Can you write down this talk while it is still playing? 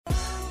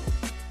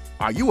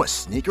Are you a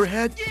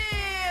sneakerhead?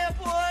 Yeah,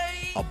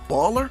 boy! A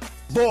baller?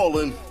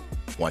 Ballin'.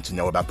 Want to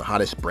know about the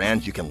hottest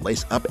brands you can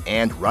lace up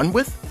and run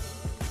with?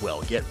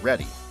 Well, get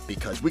ready,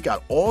 because we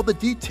got all the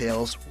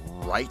details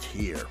right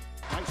here.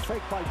 Nice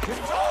fake by James.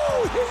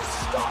 Oh, he's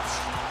stuffed!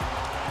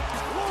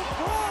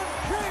 LeBron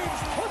James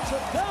puts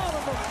it down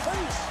in the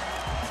face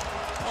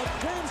of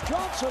James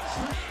Johnson.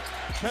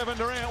 Kevin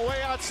Durant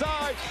way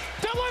outside,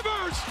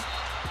 delivers!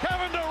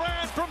 Kevin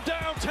Durant from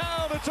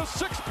downtown, it's a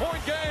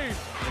 6-point game.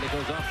 And it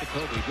goes off to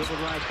Kobe, dribble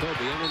drive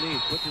Kobe underneath,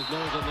 puts his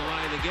nose on the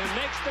line again,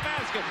 makes the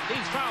basket,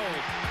 he's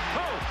fouled.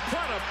 Oh,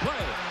 what a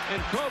play.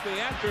 And Kobe,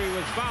 after he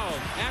was fouled,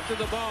 after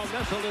the ball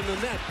nestled in the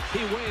net,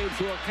 he waved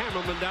to a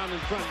cameraman down in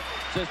front,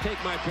 says,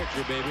 take my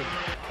picture, baby.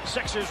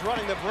 Sixers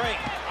running the break.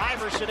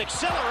 Iverson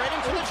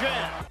accelerating for the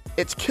jam.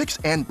 It's Kicks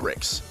and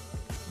Bricks,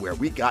 where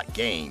we got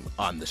game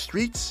on the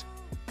streets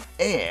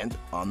and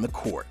on the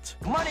court.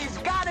 Money's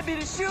gotta be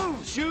the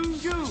shoes.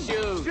 Shoes.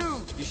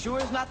 You sure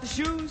it's not the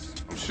shoes?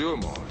 I'm sure,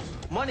 Mars.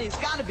 Money's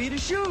gotta be the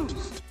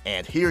shoes.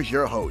 And here's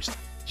your host,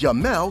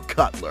 Jamel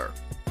Cutler.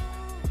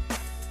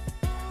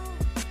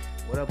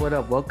 What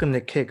up? Welcome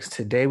to Kicks.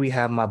 Today we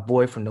have my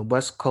boy from the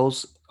West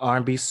Coast,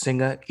 R&B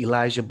singer,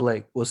 Elijah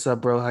Blake. What's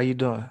up, bro? How you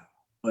doing?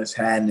 What's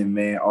happening,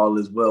 man? All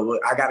is well. Well,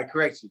 I gotta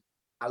correct you.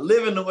 I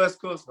live in the West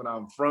Coast, but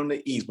I'm from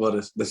the East,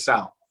 but the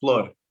South,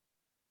 Florida.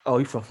 Oh,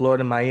 you from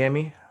Florida,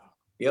 Miami?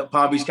 Yep,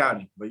 Palm Beach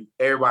County. But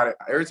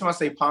every time I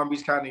say Palm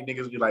Beach County,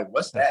 niggas be like,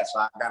 what's that?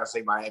 So I gotta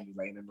say Miami.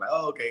 Like, and I'm like,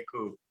 oh, okay,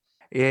 cool.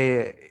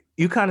 Yeah.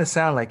 You kind of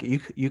sound like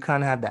it. You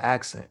kind of have the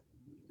accent.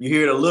 You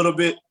hear it a little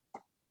bit?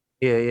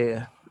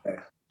 Yeah.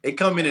 It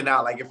come in and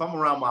out. Like, if I'm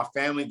around my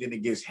family, then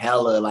it gets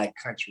hella, like,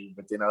 country.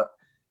 But then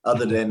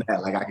other than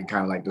that, like, I can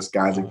kind of, like,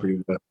 disguise it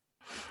pretty well.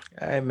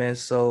 All right, man.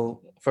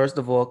 So, first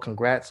of all,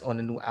 congrats on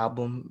the new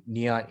album,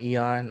 Neon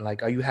Eon.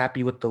 Like, are you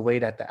happy with the way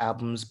that the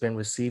album's been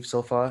received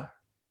so far?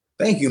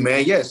 Thank you,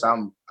 man. Yes,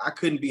 I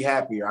couldn't be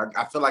happier.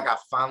 I feel like I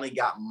finally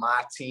got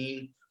my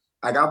team.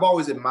 Like, I've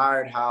always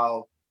admired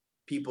how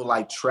people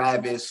like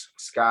Travis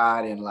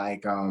Scott and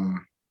like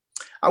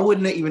I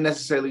wouldn't even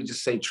necessarily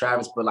just say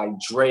Travis, but like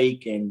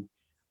Drake and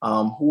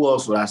who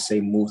else would I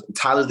say move?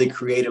 Tyler, the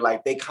Creator.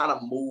 Like, they kind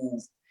of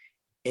move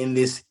in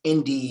this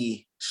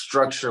indie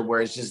structure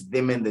where it's just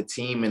them and the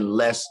team and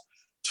less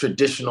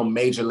traditional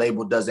major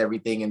label does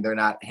everything and they're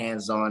not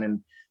hands-on. And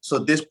so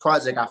this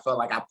project, I felt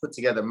like I put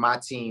together my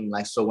team.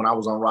 Like, so when I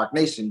was on Rock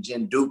Nation,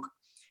 Jen Duke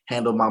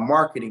handled my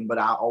marketing, but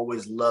I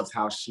always loved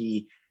how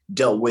she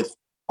dealt with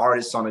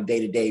artists on a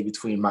day-to-day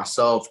between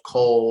myself,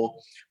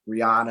 Cole,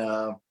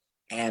 Rihanna,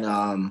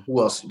 and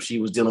who else?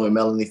 She was dealing with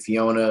Melanie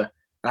Fiona.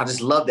 And I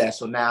just love that.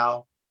 So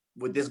now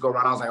with this go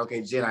around, I was like,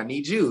 okay, Jen, I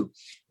need you.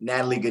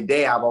 Natalie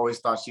Goudet, I've always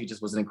thought she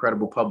just was an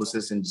incredible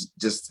publicist and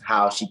just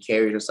how she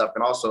carried herself.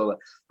 And also,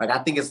 like, I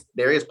think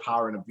there is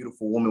power in a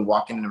beautiful woman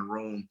walking in a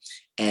room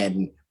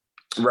and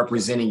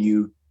representing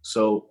you.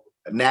 So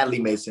Natalie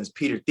made sense.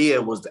 Peter Thea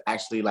was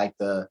actually like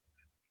the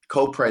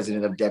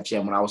co-president of Def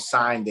Jam when I was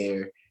signed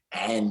there.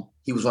 And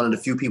he was one of the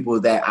few people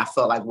that I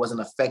felt like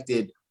wasn't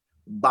affected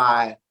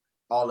by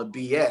all the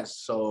BS.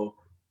 So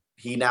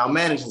he now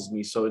manages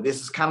me. So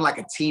this is kind of like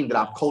a team that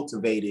I've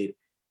cultivated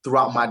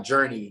throughout my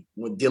journey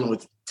with dealing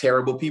with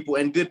terrible people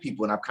and good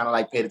people. And I've kind of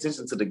like paid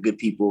attention to the good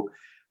people,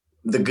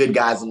 the good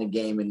guys in the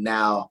game. And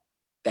now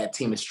that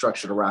team is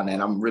structured around that.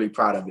 And I'm really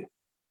proud of it.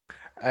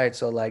 All right.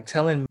 So like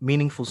telling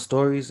meaningful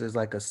stories is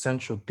like a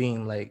central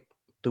theme, like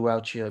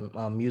throughout your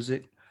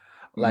music.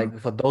 Like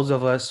for those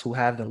of us who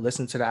haven't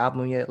listened to the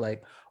album yet,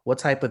 like what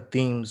type of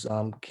themes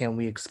can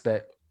we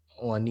expect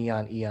on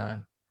Neon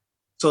Eon?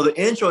 So the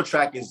intro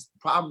track is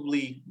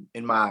probably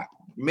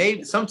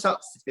maybe sometimes,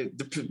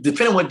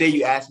 depending on what day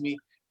you ask me,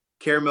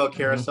 Caramel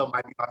Carousel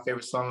might be my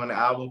favorite song on the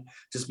album,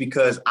 just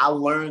because I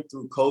learned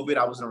through COVID.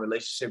 I was in a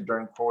relationship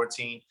during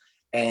quarantine,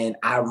 and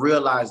I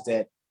realized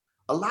that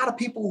a lot of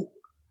people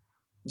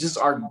just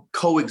are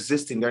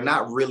coexisting. They're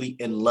not really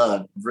in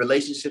love.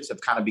 Relationships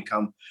have kind of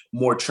become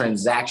more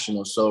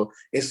transactional. So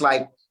it's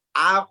like,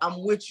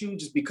 I'm with you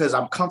just because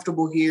I'm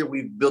comfortable here.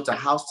 We've built a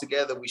house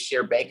together. We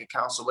share bank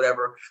accounts or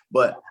whatever,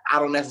 but I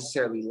don't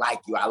necessarily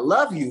like you. I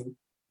love you,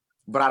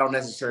 but I don't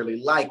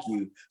necessarily like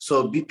you.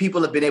 So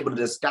people have been able to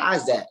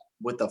disguise that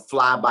with a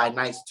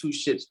fly-by-nights, two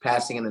ships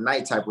passing in the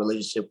night type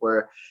relationship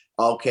where,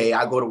 okay,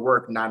 I go to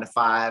work 9 to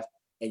 5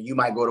 and you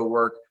might go to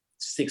work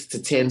 6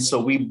 to 10.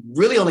 So we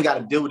really only got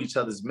to deal with each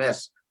other's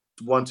mess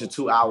 1 to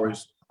 2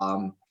 hours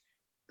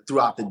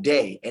throughout the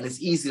day. And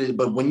it's easy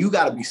but when you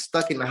got to be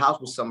stuck in the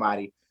house with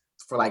somebody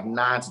for like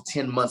 9 to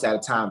 10 months at a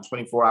time,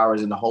 24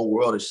 hours, and the whole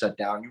world is shut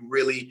down, you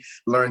really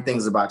learn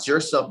things about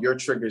yourself, your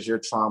triggers, your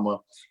trauma.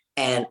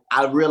 And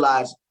I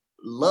realized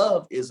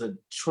love is a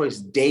choice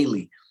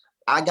daily.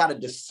 I got to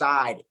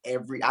decide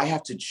I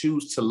have to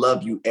choose to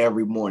love you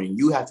every morning.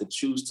 You have to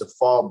choose to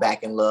fall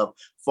back in love,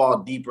 fall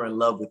deeper in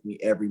love with me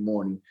every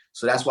morning.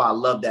 So that's why I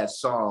love that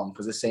song,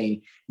 because it's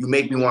saying you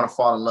make me want to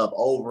fall in love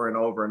over and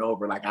over and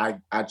over. Like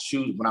I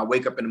choose, when I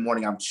wake up in the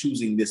morning, I'm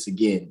choosing this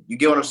again. You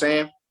get what I'm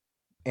saying?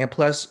 And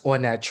plus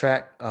on that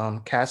track,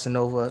 Caramel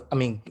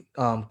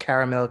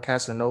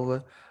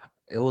Casanova,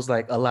 it was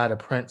like a lot of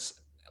Prince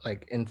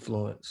like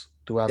influence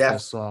throughout that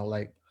Def- song,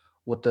 like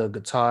with the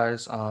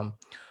guitars.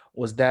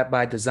 Was that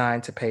by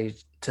design to pay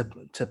to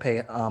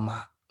pay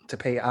to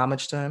pay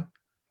homage to him?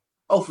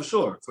 oh, for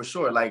sure, for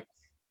sure. Like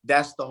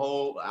that's the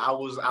whole.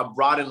 I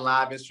brought in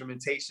live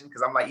instrumentation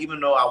because I'm like, even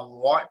though I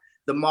want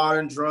the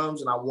modern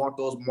drums and I want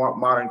those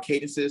modern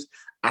cadences,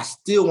 I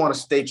still want to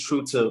stay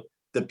true to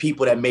the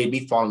people that made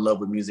me fall in love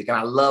with music. And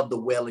I love the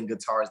wailing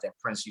guitars that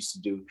Prince used to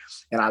do,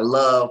 and I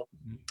love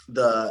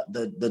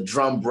the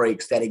drum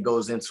breaks that it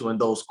goes into, and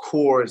those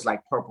chords like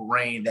Purple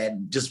Rain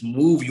that just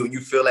move you and you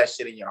feel that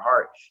shit in your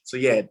heart. So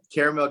yeah,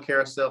 Caramel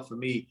Carousel for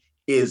me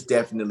is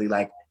definitely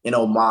like an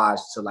homage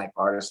to like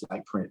artists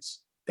like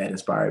Prince that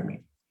inspired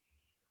me.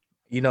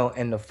 You know,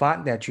 and the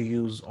font that you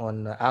use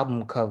on the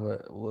album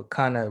cover what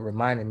kind of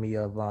reminded me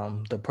of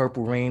the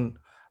Purple Rain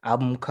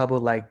album cover,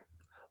 like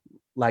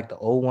the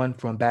old one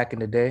from back in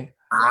the day.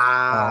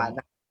 Ah, Um,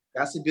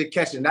 that's a good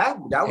catch. And that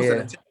was an yeah,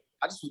 attempt.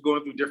 I just was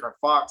going through different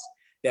fonts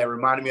that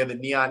reminded me of the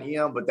Neon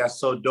Eon, but that's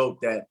so dope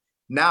that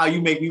now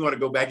you make me want to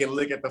go back and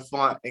look at the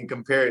font and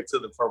compare it to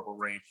the Purple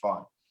Rain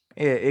font.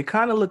 yeah, it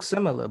kind of looks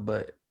similar,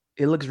 but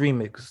it looks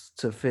remixed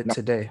to fit No,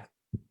 today.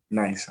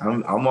 nice.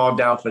 I'm all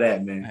down for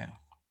that, man. Yeah.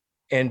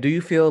 And do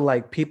you feel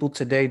like people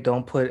today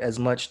don't put as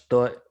much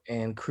thought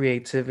and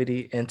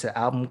creativity into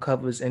album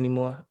covers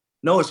anymore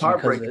No, it's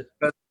because heartbreaking. it,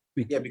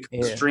 Because of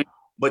yeah, stream,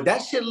 but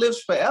that shit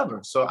lives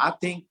forever. So I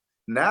think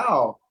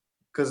now,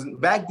 because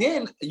back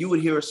then you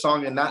would hear a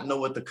song and not know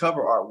what the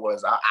cover art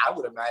was. I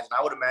would imagine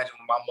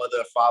when my mother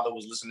or father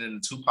was listening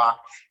to Tupac,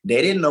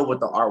 they didn't know what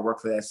the artwork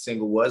for that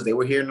single was. They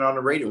were hearing it on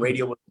the radio.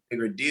 Radio was a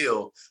bigger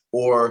deal,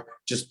 or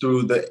just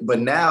through the. But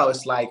now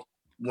it's like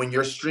when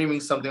you're streaming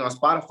something on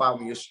Spotify,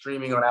 when you're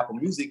streaming on Apple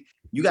Music,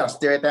 you got to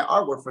stare at that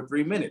artwork for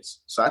 3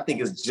 minutes. So I think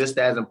it's just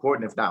as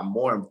important, if not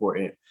more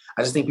important.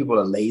 I just think people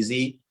are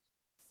lazy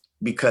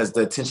because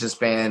the attention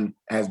span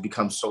has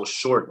become so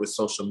short with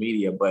social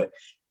media. But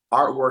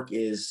artwork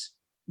is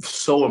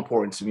so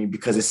important to me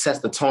because it sets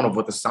the tone of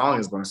what the song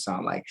is going to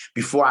sound like.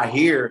 Before I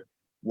hear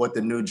what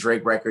the new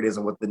Drake record is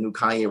and what the new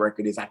Kanye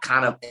record is, I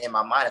kind of, in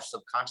my mind, have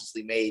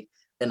subconsciously made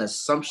an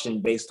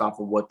assumption based off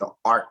of what the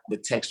art, the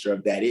texture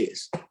of that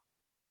is.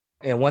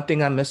 and one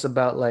thing I miss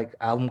about like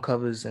album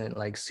covers and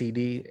like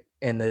CD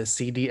in the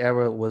CD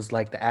era was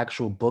like the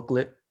actual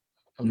booklet,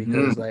 Mm-hmm.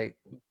 because like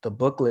the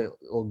booklet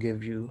will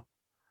give you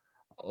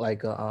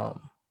like a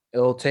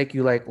it'll take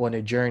you like on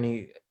a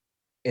journey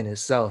in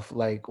itself.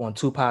 Like on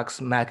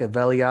Tupac's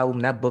Machiavelli album,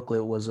 that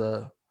booklet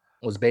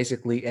was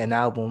basically an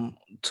album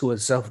to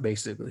itself,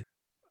 basically.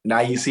 Now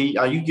you see,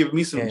 you give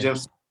me some Yeah,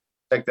 gems.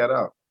 Check that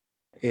out.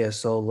 yeah.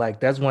 So like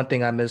that's one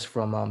thing I miss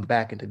from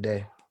back in the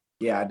day.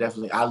 Yeah, I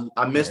definitely.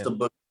 I missed Yeah, the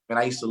book, and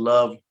I used to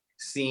love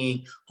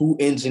seeing who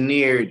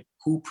engineered,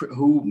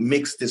 who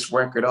mixed this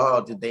record.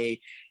 Oh, did they,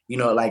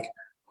 like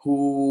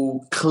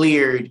who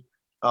cleared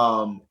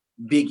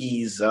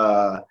Biggie's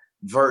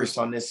verse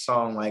on this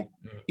song? Like,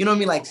 you know what I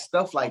mean? Like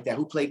stuff like that.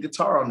 Who played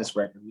guitar on this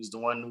record? Who's the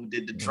one who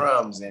did the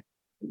drums and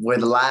where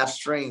the live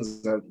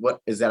strings? What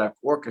is that? An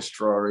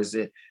orchestra or is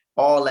it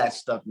all that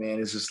stuff? Man,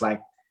 it's just like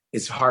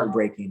it's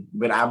heartbreaking.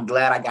 But I'm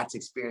glad I got to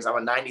experience. I'm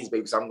a '90s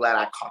baby, so I'm glad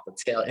I caught the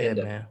tail yeah, end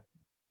of it. man.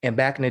 And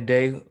back in the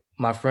day,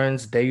 my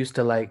friends they used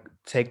to like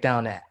take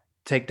down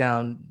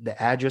the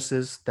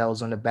addresses that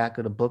was on the back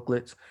of the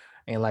booklets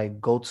and like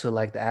go to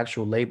like the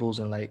actual labels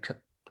and like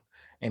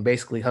and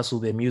basically hustle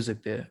their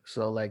music there.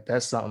 So like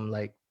that's something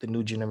like the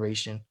new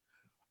generation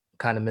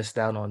kind of missed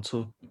out on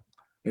too.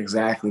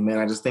 Exactly, man.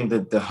 I just think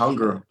that the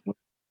hunger was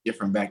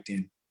different back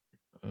then.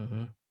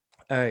 Hmm.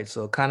 All right,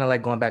 so kind of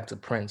like going back to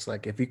Prince,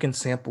 like if you can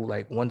sample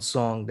like one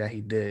song that he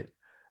did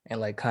and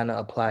like kind of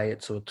apply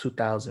it to a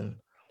 2000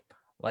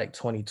 like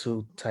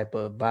 22 type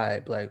of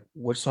vibe, like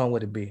which song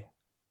would it be?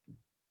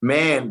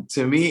 Man,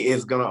 to me,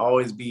 it's gonna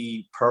always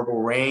be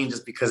Purple Rain,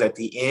 just because at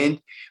the end,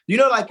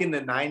 like in the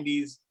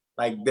 '90s,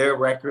 like their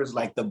records,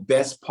 like the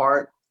best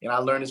part, and I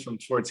learned this from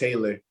Troy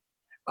Taylor.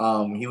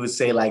 He would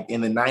say like in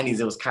the '90s,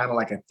 it was kind of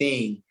like a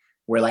thing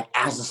where like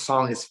as the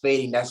song is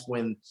fading, that's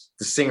when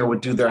the singer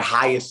would do their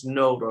highest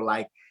note, or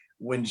like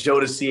when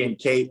Jodeci and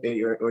Kate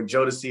or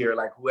Jodeci or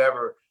like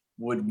whoever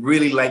would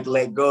really like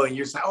let go, and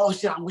you're just like, oh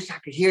shit, I wish I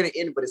could hear the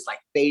end, but it's like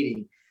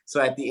fading.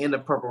 So at the end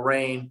of Purple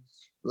Rain,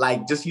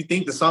 like just you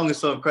think the song is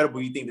so incredible,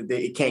 you think that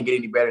it can't get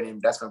any better than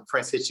that's when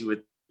Prince hits you with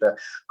the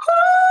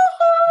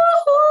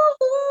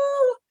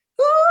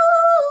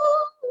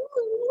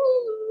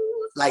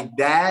like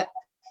that.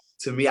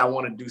 To me, I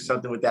want to do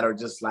something with that, or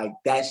just like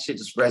that shit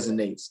just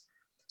resonates.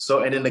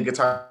 So, and then the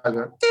guitar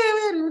go,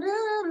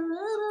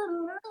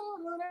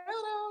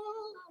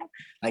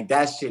 like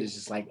that shit is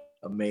just like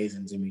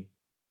amazing to me.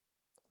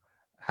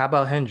 How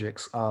about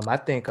Hendrix? I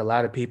think a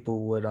lot of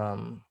people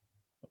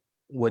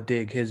would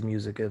dig his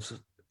music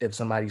if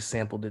somebody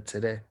sampled it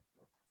today.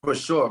 For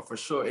sure, for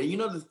sure.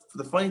 And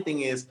the funny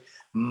thing is,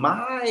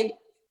 my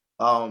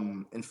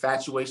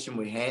infatuation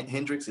with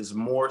Hendrix is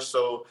more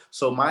so.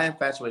 So my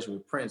infatuation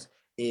with Prince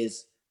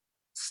is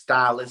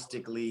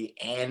stylistically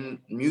and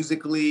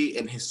musically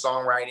in his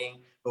songwriting.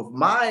 But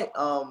my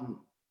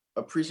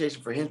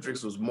appreciation for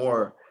Hendrix was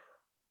more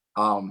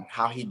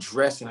how he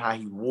dressed and how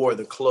he wore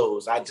the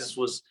clothes. I just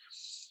was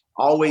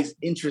always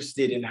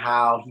interested in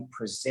how he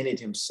presented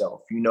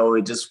himself. You know,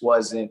 it just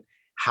wasn't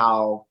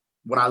how,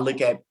 when I look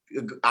at,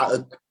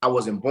 I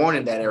wasn't born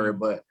in that era,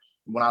 but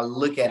when I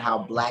look at how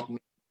Black men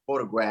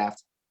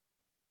photographed,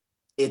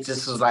 it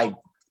just was like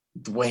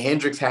what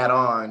Hendrix had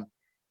on,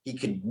 he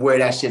could wear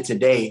that shit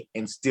today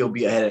and still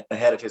be ahead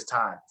of his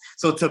time.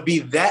 So to be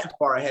that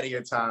far ahead of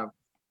your time,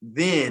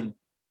 then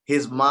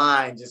his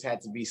mind just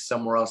had to be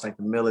somewhere else, like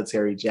the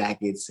military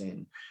jackets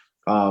and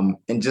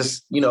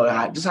just, you know,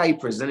 just how he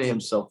presented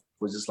himself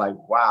was just like,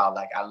 wow.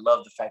 Like, I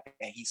love the fact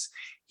that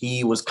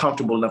he was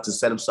comfortable enough to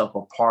set himself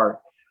apart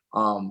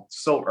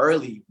so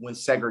early when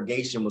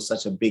segregation was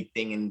such a big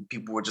thing and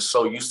people were just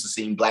so used to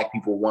seeing Black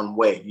people one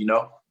way, you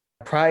know?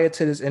 Prior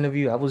to this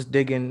interview, I was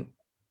digging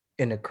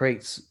in the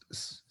crates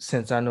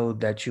since I know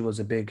that you was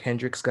a big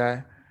Hendrix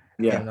guy.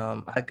 Yeah.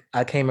 And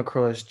I came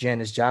across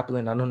Janis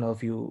Joplin. I don't know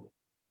if you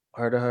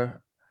heard of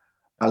her.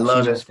 I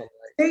love it.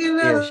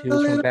 Yeah, she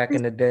was from back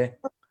in the day.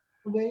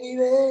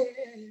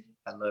 Baby.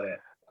 I love that.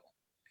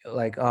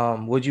 Like,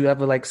 would you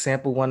ever like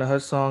sample one of her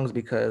songs?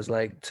 Because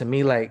like, to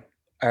me, like,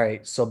 all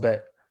right, so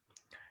bet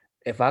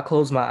if I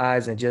close my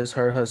eyes and just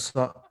heard her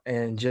song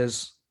and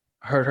just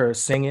heard her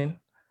singing,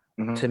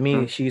 to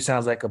me, she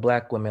sounds like a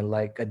Black woman,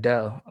 like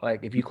Adele.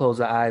 Like, if you close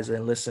your eyes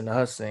and listen to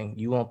her sing,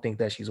 you won't think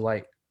that she's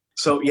white.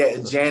 So yeah,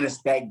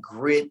 Janis, that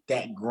grit,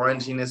 that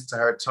grunginess to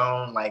her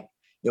tone, like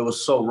it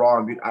was so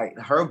raw.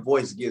 Her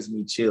voice gives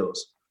me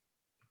chills.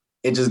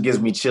 It just gives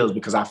me chills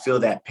because I feel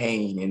that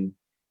pain. And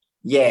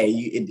yeah,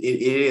 it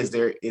is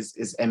there.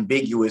 It's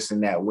ambiguous in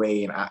that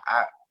way. And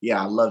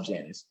I love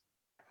Janis.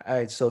 All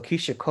right, so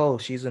Keyshia Cole,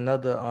 she's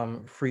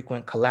another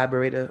frequent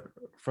collaborator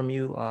from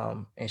you,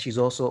 and she's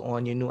also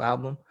on your new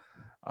album.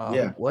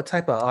 What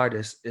type of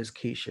artist is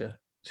Keyshia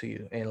to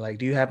you? And like,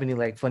 do you have any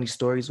like funny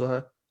stories with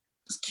her?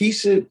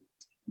 Keyshia,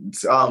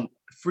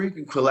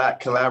 frequent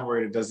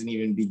collaborator doesn't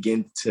even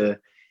begin to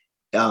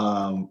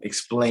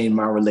explain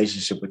my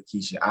relationship with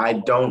Keyshia. I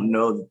don't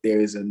know that there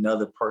is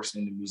another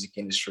person in the music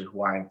industry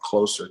who I am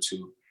closer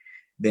to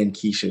than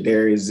Keyshia.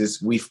 There is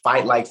this, we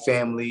fight like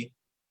family.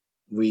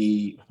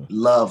 We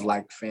love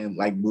like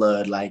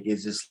blood. Like,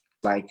 it's just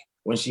like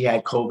when she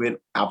had COVID,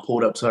 I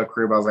pulled up to her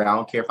crib. I was like, I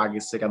don't care if I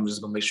get sick. I'm just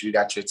gonna make sure you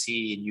got your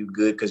tea and you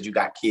good because you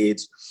got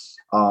kids.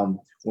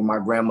 When my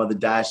grandmother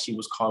died, she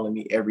was calling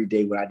me every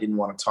day when I didn't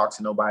want to talk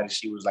to nobody.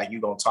 She was like, "You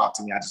gonna talk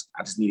to me? I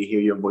just need to hear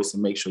your voice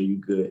and make sure you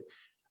good."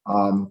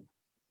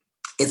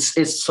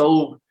 It's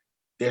so,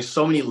 there's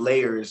so many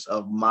layers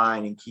of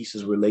mine and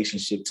Keisha's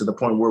relationship to the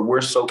point where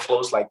we're so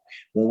close. Like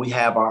when we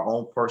have our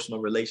own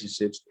personal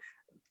relationships,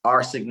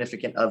 our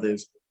significant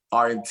others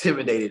are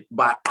intimidated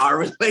by our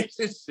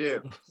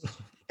relationship.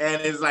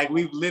 And it's like,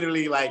 we've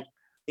literally like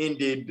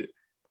ended,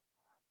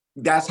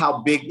 that's how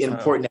big and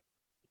important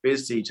it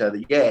is to each other.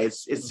 Yeah,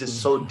 it's just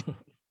so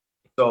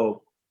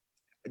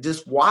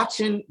just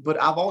watching,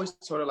 but I've always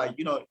sort of like,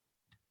 you know,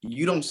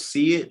 you don't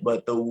see it,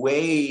 but the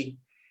way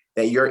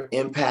that your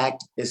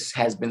impact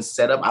has been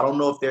set up, I don't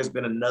know if there's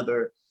been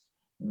another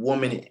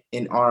woman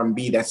in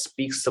R&B that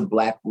speaks to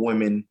Black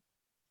women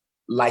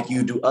like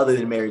you do other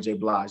than Mary J.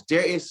 Blige.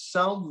 There is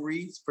some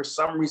reason, for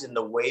some reason,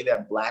 the way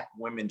that Black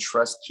women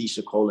trust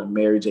Keyshia Cole and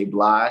Mary J.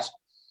 Blige,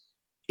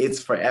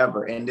 it's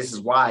forever. And this is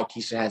why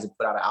Keyshia hasn't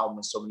put out an album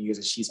in so many years,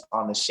 and she's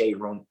on the Shade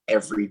Room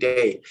every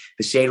day.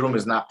 The Shade Room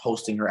is not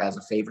posting her as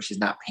a favor. She's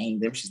not paying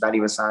them. She's not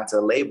even signed to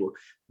a label.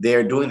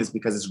 They're doing this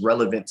because it's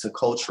relevant to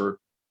culture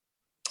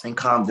and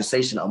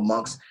conversation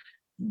amongst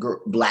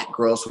Black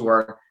girls who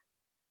are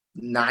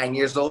 9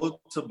 years old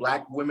to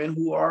Black women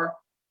who are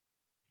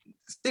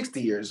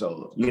 60 years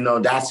old. You know,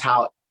 that's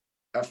how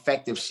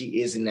effective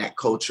she is in that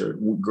culture.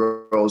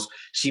 Girls,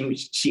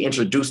 she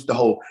introduced the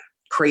whole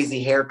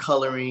crazy hair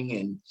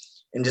coloring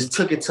and just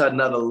took it to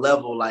another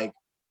level. Like,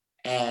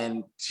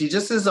 and she's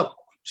just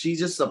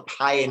a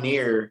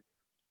pioneer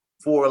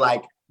for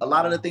like a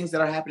lot of the things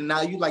that are happening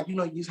now. You like, you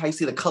know, how you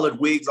see the colored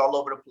wigs all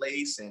over the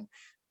place and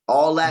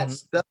all that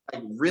stuff.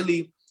 Like,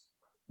 really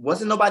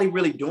wasn't nobody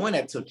really doing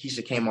that till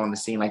Keyshia came on the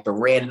scene, like the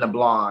red and the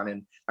blonde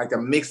and like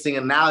the mixing.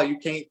 And now you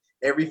can't,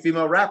 every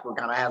female rapper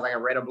kind of has like a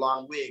red or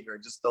blonde wig or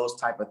just those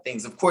type of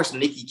things. Of course,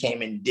 Nicki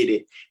came and did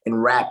it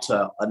and rapped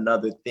to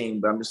another thing,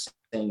 but I'm just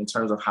saying in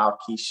terms of how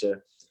Keyshia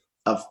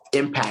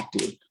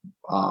impacted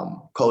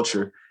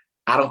culture,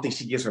 I don't think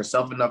she gives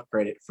herself enough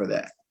credit for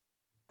that.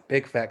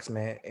 Big facts,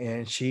 man.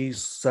 And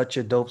she's such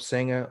a dope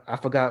singer. I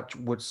forgot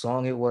what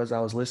song it was I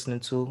was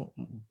listening to,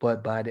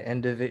 but by the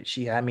end of it,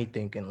 she had me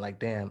thinking like,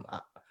 damn,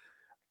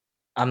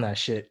 I'm not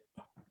shit.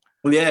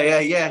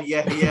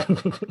 Yeah.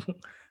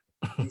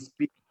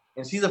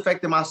 And she's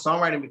affected my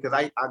songwriting because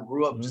I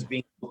grew up just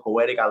being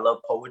poetic. I love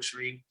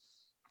poetry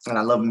and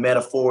I love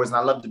metaphors and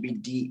I love to be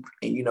deep.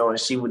 And, you know, and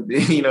she would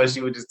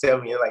just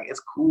tell me like, it's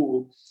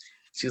cool.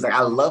 She was like,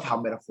 I love how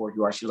metaphoric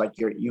you are. She was like,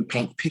 you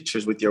paint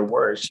pictures with your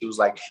words. She was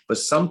like, but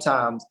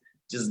sometimes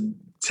just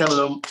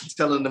telling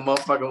the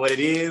motherfucker what it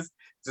is,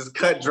 just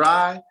cut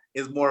dry,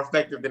 is more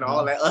effective than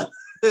all that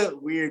other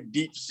weird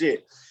deep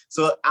shit.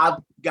 So I've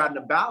gotten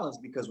a balance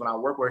because when I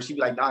work with her, she'd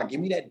be like, nah,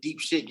 give me that deep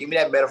shit, give me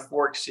that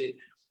metaphoric shit.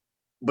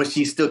 But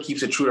she still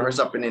keeps it true to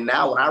herself. And then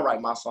now when I write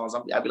my songs,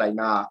 I'd be like,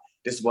 nah,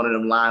 this is one of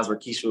them lines where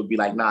Keisha would be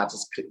like, nah,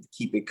 just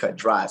keep it cut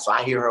dry. So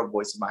I hear her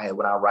voice in my head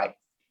when I write.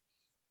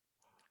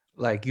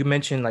 Like you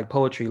mentioned, like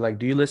poetry, like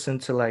do you listen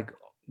to like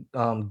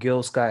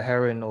Gil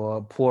Scott-Heron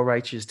or Poor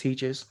Righteous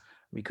Teachers?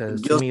 Because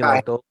to me,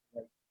 like those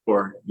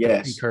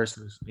yes,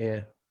 precursors.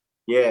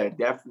 Yeah,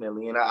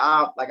 definitely. And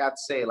I like I'd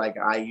say, like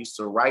I used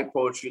to write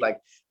poetry like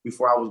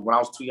when I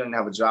was too young to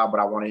have a job,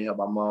 but I wanted to help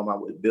my mom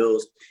out with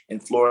bills. In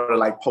Florida,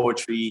 like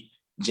poetry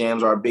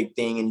jams are a big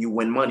thing and you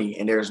win money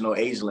and there's no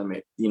age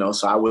limit, you know.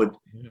 So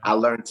I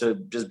learned to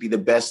just be the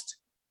best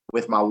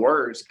with my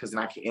words because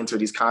then I can enter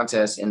these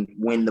contests and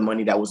win the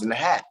money that was in the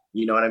hat.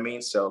 You know what I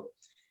mean? So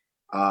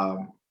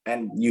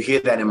and you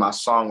hear that in my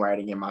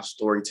songwriting and my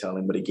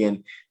storytelling. But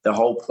again, the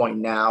whole point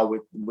now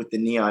with the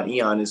Neon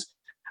Eon is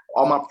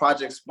all my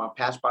projects, my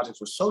past projects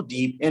were so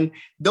deep. And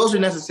those are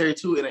necessary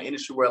too in an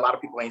industry where a lot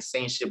of people ain't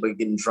saying shit, but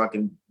getting drunk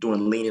and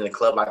doing lean in the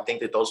club. I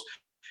think that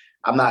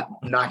I'm not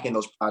knocking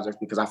those projects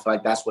because I feel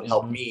like that's what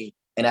helped me.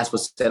 And that's what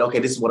said, okay,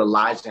 this is what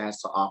Elijah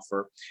has to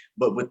offer.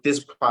 But with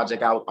this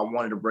project, I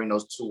wanted to bring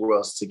those two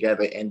worlds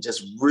together and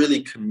just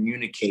really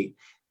communicate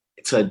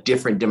to a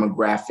different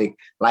demographic,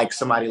 like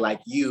somebody like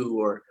you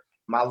or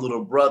my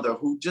little brother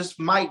who just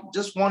might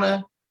just want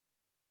to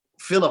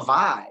feel a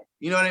vibe,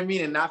 you know what I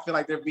mean? And not feel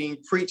like they're being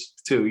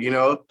preached to, you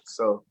know?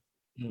 So,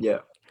 yeah.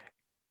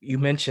 You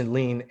mentioned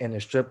lean in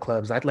the strip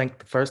clubs. I think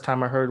the first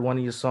time I heard one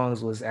of your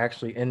songs was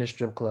actually in the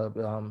strip club.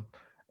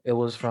 It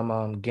was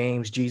from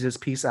Game's Jesus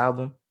Peace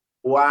album.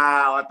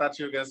 Wow, I thought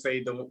you were gonna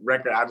say the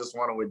record I Just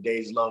Wanted with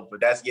Dej Loaf, but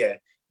that's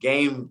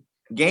Game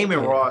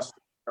and Ross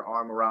their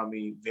arm around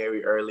me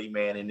very early,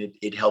 man, and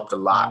it helped a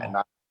lot. And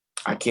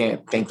I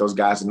can't thank those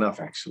guys enough,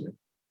 actually.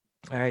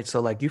 All right, so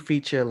like you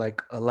feature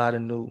like a lot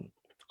of new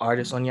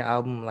artists on your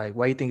album. Like,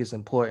 why do you think it's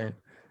important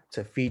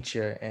to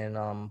feature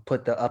and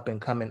put the up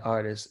and coming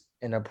artists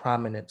in a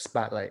prominent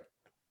spotlight?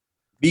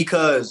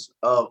 Because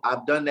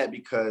I've done that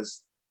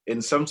because,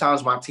 and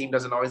sometimes my team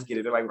doesn't always get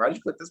it. They're like, why did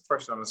you put this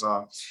person on the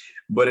song?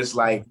 But it's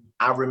like,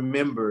 I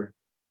remember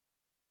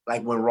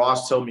like when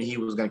Ross told me he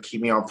was going to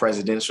keep me on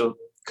Presidential,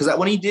 because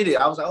when he did it,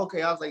 I was like,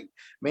 okay. I was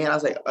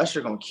like,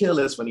 Usher going to kill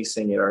this when he's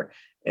singing,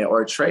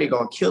 or Trey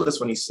going to kill this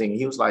when he's singing.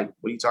 He was like,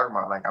 what are you talking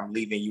about? Like, I'm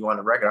leaving you on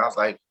the record. I was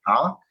like,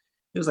 huh?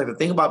 He was like, the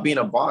thing about being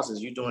a boss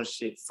is you doing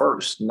shit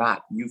first,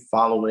 not you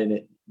following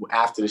it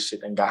after the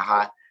shit and got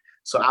hot.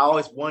 So I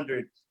always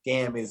wondered,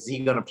 damn, is he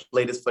gonna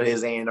play this for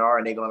his A&R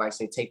and they're gonna like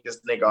say, take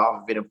this nigga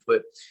off of it and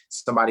put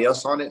somebody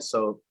else on it?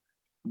 So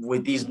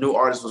with these new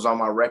artists was on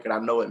my record, I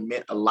know it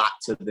meant a lot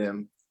to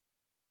them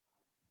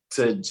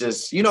to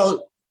just, you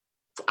know,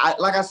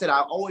 like I said,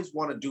 I always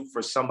want to do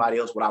for somebody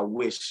else what I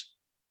wish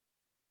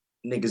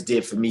niggas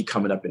did for me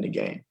coming up in the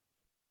game.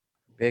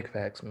 Big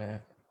facts,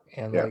 man.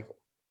 And like,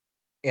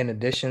 in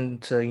addition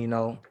to, you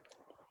know,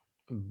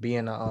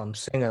 being a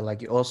singer,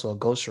 like you're also a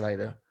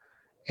ghostwriter.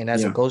 And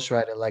as a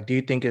ghostwriter, like, do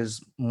you think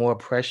is more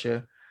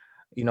pressure,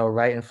 you know,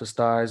 writing for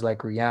stars like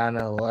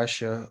Rihanna or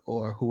Usher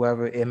or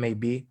whoever it may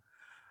be?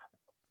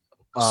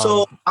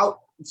 To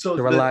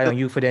rely on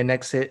you for their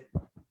next hit?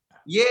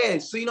 Yeah,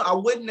 so, you know, I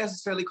wouldn't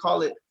necessarily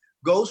call it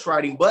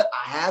ghostwriting, but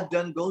I have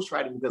done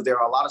ghostwriting because there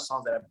are a lot of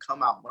songs that have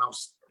come out when I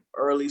was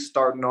early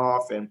starting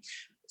off, and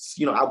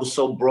you know, I was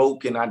so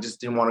broke and I just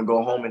didn't want to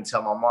go home and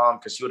tell my mom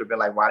because she would have been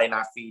like, why they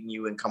not feeding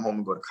you, and come home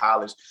and go to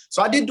college.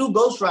 So I did do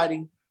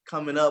ghostwriting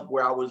coming up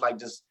where I would like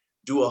just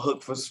do a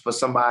hook for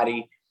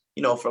somebody,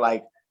 you know, for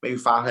like maybe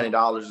 $500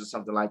 or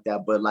something like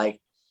that. But like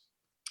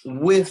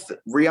with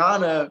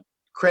Rihanna,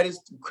 credit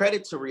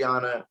to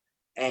Rihanna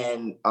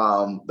and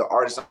the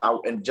artist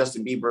and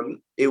Justin Bieber,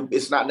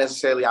 it's not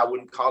necessarily, I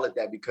wouldn't call it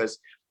that because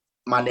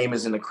my name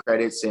is in the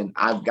credits and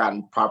I've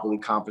gotten properly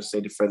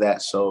compensated for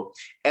that. So,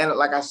 and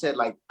like I said,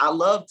 like I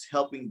loved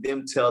helping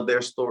them tell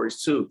their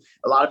stories too.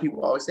 A lot of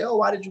people always say, oh,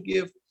 why did you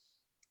give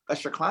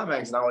Usher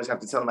Climax? And I always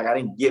have to tell them, like, I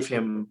didn't give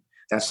him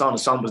that song. The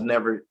song was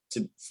never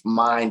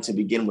mine to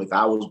begin with.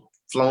 I was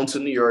flown to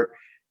New York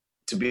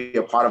to be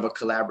a part of a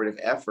collaborative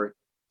effort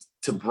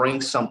to bring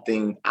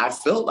something I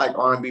felt like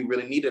R&B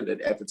really needed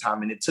it at the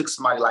time. And it took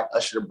somebody like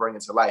Usher to bring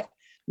it to life.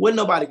 Wasn't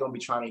nobody gonna be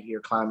trying to hear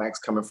Climax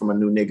coming from a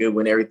new nigga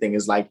when everything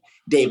is like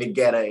David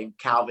Guetta and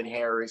Calvin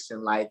Harris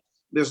and like,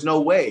 there's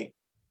no way.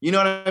 You know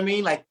what I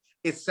mean? Like,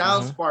 it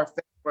sounds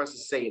far-fetched for us to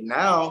say it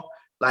now,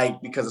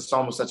 like, because the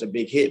song was such a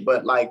big hit,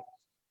 but like,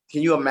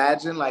 can you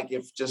imagine like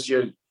if just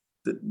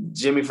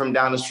Jimmy from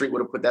down the street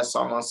would have put that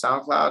song on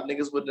SoundCloud,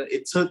 niggas would have,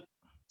 it took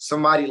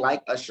somebody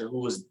like Usher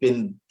who has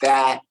been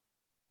that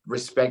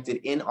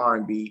respected in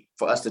R&B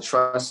for us to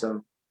trust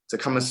him to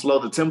come and slow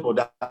the tempo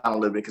down a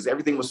little bit, because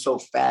everything was so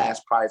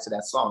fast prior to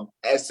that song.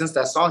 And since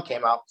that song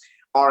came out,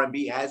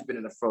 R&B has been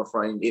in the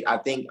forefront. I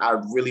think I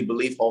really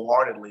believe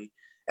wholeheartedly,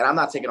 and I'm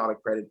not taking all the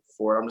credit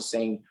for it. I'm just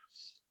saying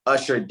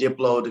Usher,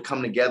 Diplo to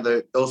come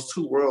together, those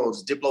two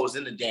worlds. Diplo was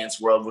in the dance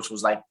world, which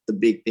was like the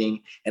big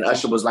thing, and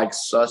Usher was like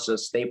such a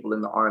staple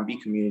in the R&B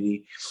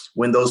community.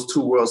 When those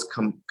two worlds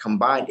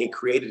combined, it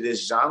created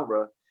this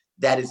genre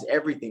that is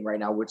everything right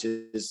now, which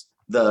is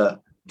the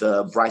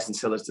Bryson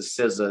Tillers, the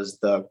SZAs,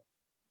 the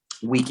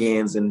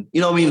Weekends, and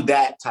you know what I mean,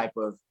 that type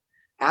of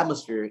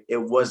atmosphere. It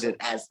wasn't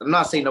as, I'm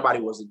not saying nobody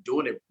wasn't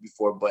doing it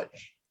before, but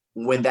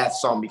when that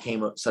song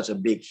became such a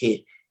big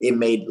hit, it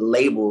made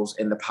labels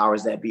and the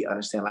powers that be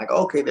understand like,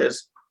 okay,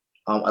 there's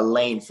a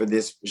lane for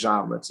this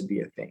genre to be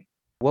a thing.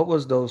 What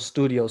was those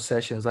studio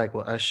sessions like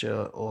with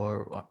Usher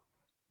or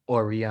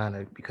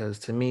Rihanna? Because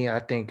to me, I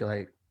think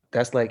like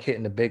that's like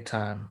hitting the big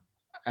time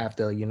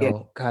after, you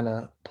know, kind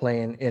of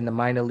playing in the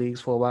minor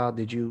leagues for a while.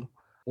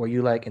 Were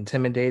you like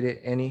intimidated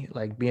any,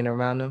 like being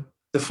around them?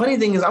 The funny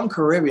thing is I'm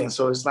Caribbean,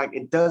 so it's like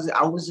it doesn't,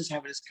 I was just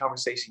having this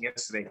conversation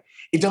yesterday.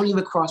 It don't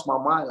even cross my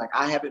mind. Like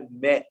I haven't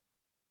met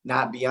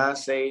not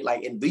Beyonce,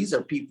 like, and these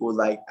are people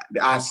like,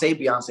 I say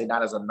Beyonce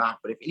not as a knock,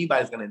 but if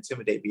anybody's gonna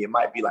intimidate me, it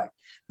might be like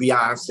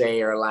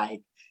Beyonce or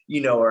like,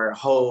 you know, or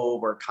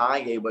Hov or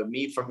Kanye. But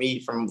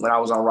from when I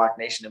was on Rock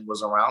Nation and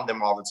was around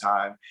them all the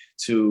time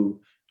to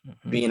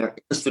being in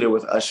the studio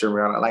with Usher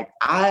around, like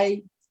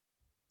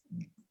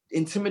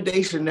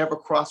intimidation never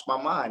crossed my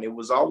mind. It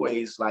was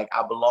always like,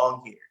 I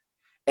belong here.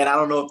 And I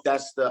don't know if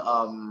that's the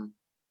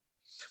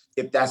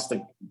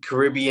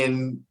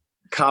Caribbean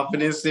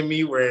confidence in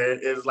me, where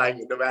it's like,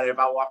 no matter if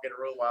I walk in a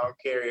room, I don't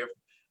care if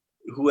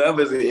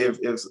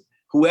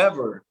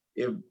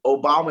if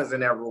Obama's in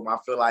that room, I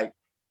feel like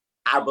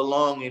I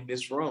belong in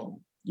this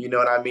room. You know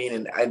what I mean?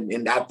 And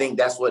I think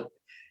that's what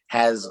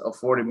has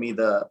afforded me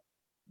the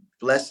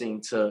blessing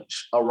to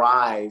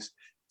arise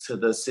to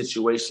the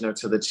situation or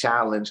to the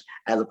challenge,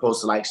 as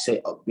opposed to like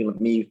say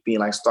me being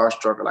like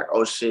starstruck or like,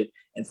 oh shit,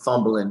 and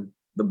fumbling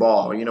the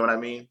ball. You know what I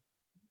mean?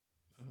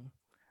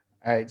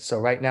 All right. So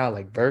right now,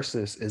 like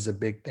Versus is a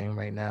big thing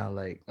right now.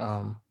 Like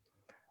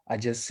I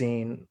just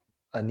seen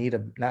not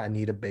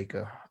Anita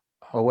Baker.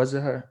 Or was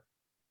it her?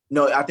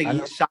 No, I think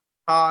it's Shaka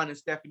Khan and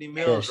Stephanie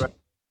Mills, right?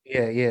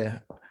 Yeah.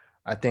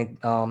 I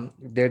think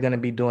they're gonna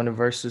be doing a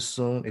Versus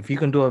soon. If you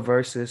can do a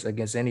Versus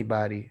against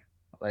anybody,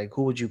 like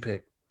who would you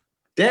pick?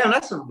 Damn,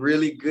 that's a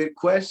really good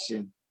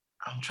question.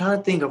 I'm trying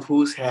to think of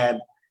who's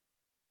had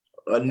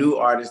a new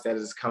artist that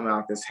has come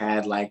out that's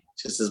had like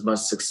just as much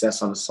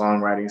success on the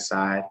songwriting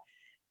side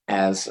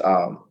as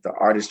the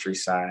artistry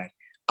side,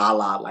 a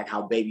la like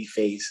how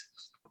Babyface,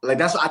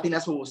 like I think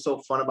that's what was so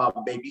fun about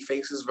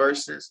Babyface's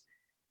Verses,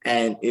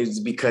 and it's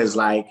because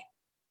like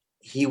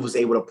he was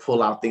able to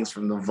pull out things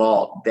from the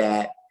vault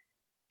that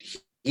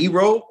he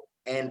wrote,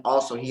 and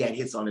also he had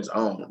hits on his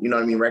own, you know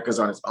what I mean, records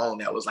on his own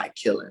that was like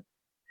killing.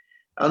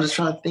 I'm just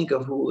trying to think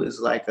of who is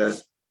like I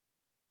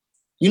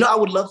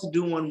would love to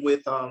do one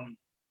with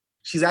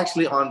she's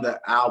actually on the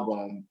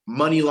album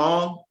Money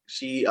Long.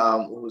 She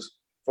was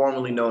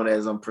formerly known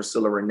as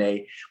Priscilla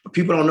Renee, but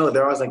people don't know.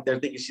 They're always like, they're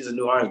thinking she's a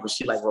new artist, but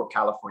she like wrote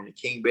California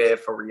King Bed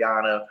for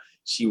Rihanna.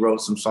 She wrote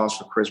some songs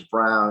for Chris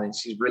Brown, and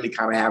she's really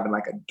kind of having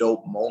like a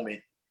dope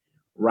moment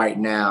right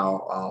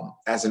now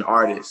as an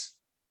artist.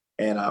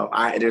 And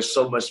there's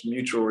so much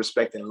mutual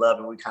respect and love,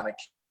 and we kind of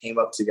came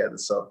up together.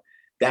 So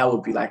that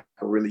would be like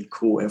a really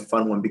cool and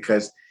fun one,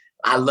 because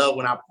I love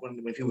when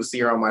people see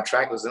her on my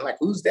track list and like,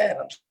 who's that?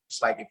 I'm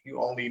just like, if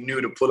you only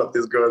knew to pull up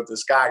this girl's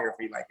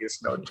discography, like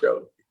it's no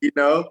joke, you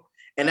know?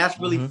 And that's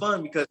really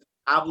fun, because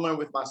I've learned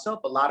with myself,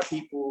 a lot of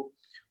people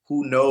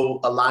who know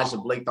Elijah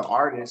Blake, the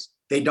artist,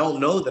 they don't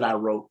know that I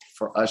wrote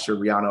for Usher,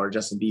 Rihanna, or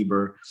Justin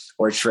Bieber,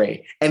 or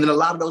Trey. And then a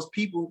lot of those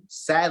people,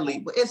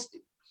 sadly, but it's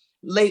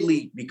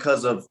lately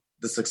because of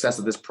the success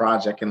of this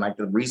project and like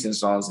the recent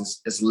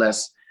songs, it's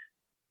less.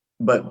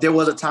 But there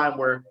was a time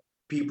where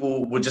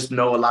people would just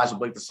know Elijah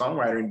Blake, the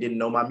songwriter, and didn't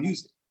know my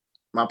music,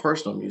 my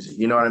personal music.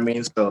 You know what I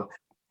mean? So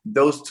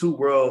those two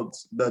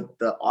worlds,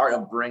 the art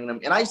of bringing them,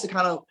 and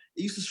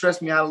it used to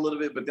stress me out a little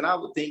bit, but then I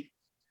would think,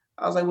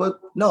 I was like, well,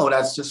 no,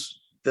 that's just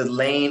the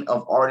lane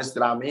of artists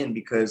that I'm in,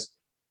 because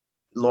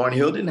Lauryn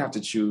Hill didn't have to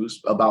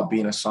choose about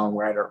being a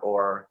songwriter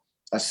or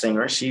a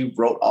singer. She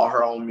wrote all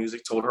her own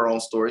music, told her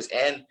own stories,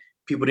 and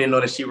people didn't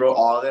know that she wrote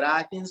All That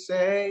I Can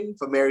Say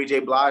for Mary J.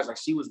 Blige. Like,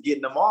 she was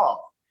getting them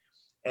all.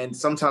 And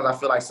sometimes I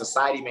feel like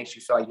society makes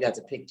you feel like you have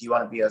to pick, do you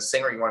want to be a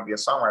singer, you want to be a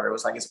songwriter? It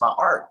was like, it's my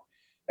art.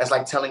 That's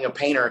like telling a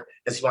painter,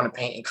 does he want to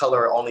paint in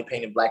color or only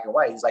paint in black and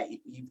white? He's like,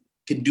 you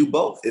can do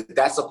both.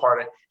 That's a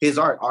part of his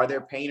art. Are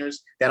there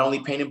painters that only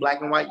paint in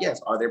black and white?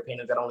 Yes. Are there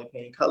painters that only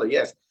paint in color?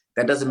 Yes.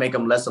 That doesn't make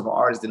them less of an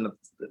artist than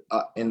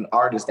an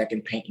artist that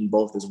can paint in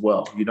both as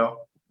well, you know?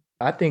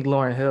 I think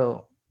Lauryn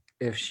Hill,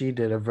 if she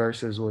did a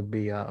Versus, would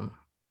be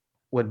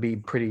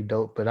pretty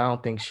dope, but I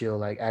don't think she'll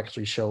like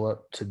actually show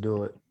up to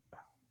do it.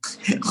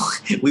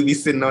 We be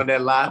sitting on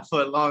that live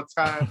for a long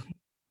time,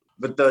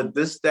 but the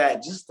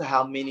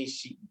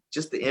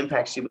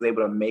impact she was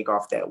able to make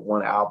off that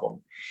one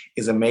album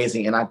is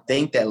amazing. And I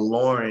think that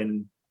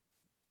Lauryn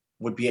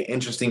would be an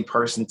interesting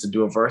person to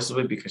do a verse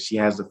with, because she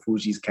has the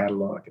Fugees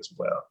catalog as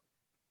well.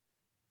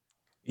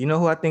 You know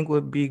who I think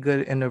would be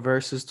good in the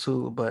Verses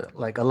too, but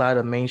like a lot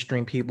of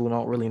mainstream people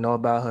don't really know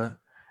about her,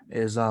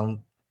 is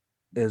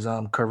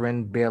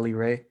Corinne Bailey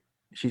Rae.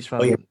 She's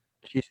from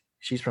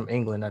she's from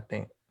England, I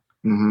think.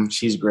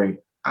 She's great.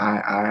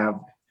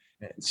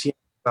 She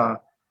has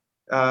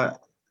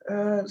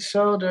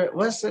Shoulder.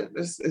 What's it?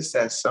 It's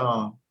that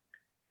song.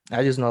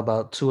 I just know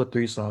about 2 or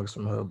 3 songs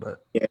from her,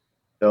 but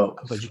So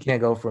you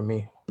can't go for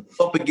me.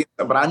 up against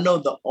her, but I know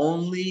the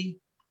only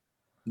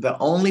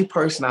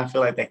person I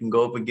feel like that can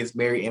go up against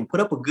Mary and put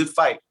up a good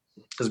fight.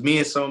 Because me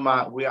and some of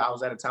I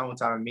was at a town one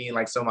time, and me and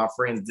like some of my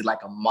friends did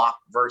like a mock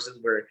versus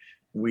where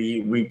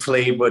we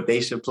played what they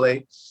should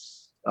play.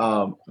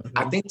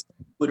 I think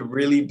would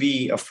really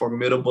be a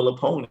formidable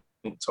opponent.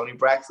 Toni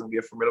Braxton would be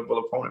a formidable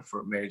opponent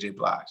for Mary J.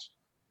 Blige.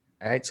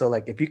 All right, so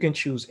like if you can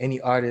choose any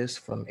artist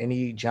from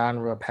any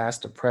genre,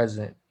 past or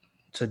present,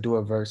 to do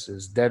a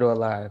versus, dead or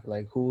alive,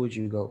 like who would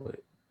you go with?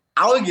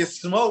 I would get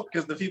smoked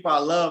because the people I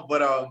love,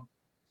 but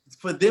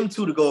for them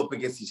two to go up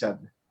against each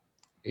other.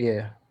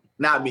 Yeah.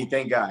 Not me,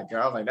 thank God.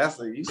 I was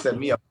like, you set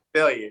me up for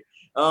failure.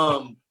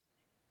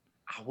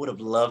 I would have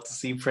loved to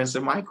see Prince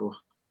and Michael.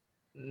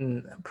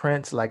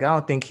 Prince, like I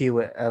don't think he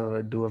would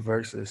ever do a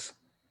versus.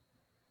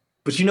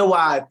 But you know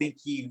why I think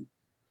he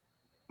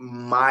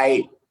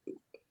might?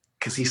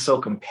 Because he's so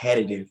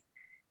competitive,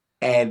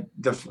 and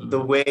the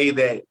way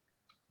that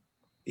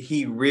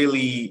he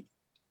really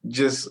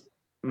just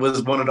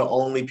was one of the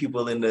only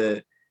people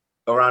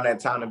around that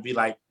time to be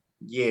like,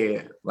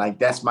 yeah, like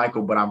that's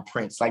Michael, but I'm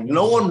Prince. Like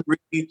no one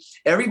really,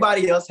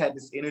 everybody else had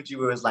this energy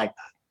where it's like,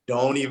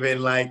 don't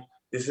even like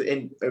this.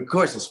 And of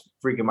course it's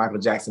freaking Michael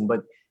Jackson,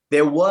 but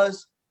there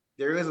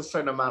is a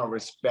certain amount of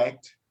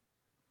respect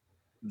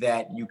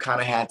that you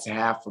kind of had to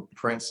have for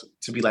Prince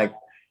to be like,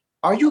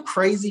 are you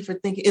crazy for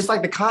thinking? It's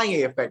like the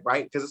Kanye effect,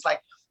 right? Because it's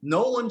like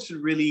no one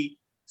should really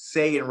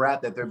say in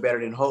rap that they're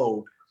better than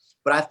Hov.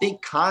 But I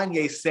think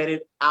Kanye said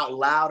it out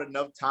loud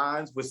enough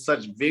times with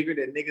such vigor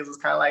that niggas was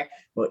kind of like,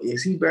 well,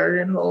 is he better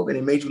than Hov? And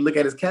it made you look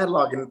at his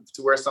catalog, and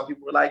to where some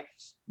people were like,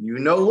 you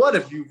know what?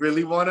 If you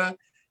really want to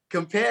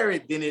compare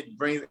it, then it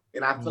brings.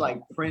 And I feel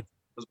like Prince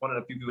was one of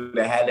the people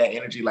that had that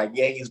energy. Like,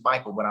 yeah, he's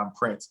Michael, but I'm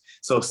Prince.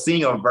 So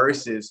seeing a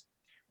versus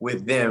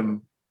with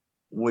them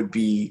would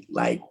be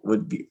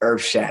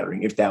earth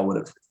shattering if that would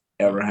have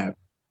ever happened.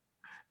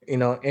 You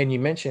know, and you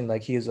mentioned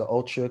like he is an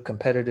ultra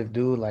competitive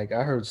dude. Like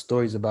I heard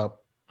stories about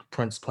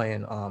Prince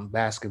playing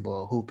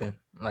basketball, hooping.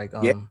 Like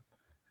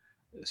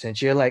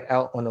since you're like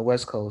out on the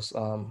West Coast,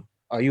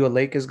 are you a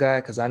Lakers guy?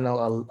 Because I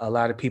know a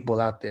lot of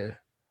people out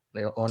there,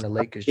 they're on the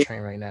Lakers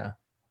train right now.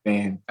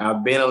 Man,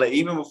 I've been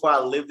even before I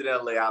lived in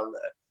LA.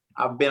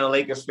 I've been a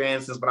Lakers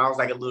fan since when I was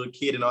like a little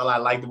kid, and all I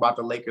liked about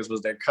the Lakers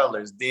was their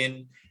colors.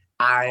 Then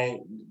I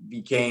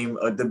became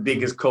the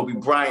biggest Kobe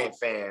Bryant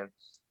fan.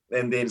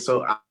 And then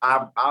so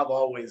I've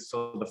always,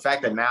 so the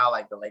fact that now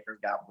like the Lakers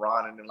got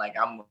Bron, and then like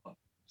I'm a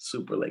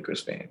super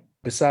Lakers fan.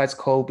 Besides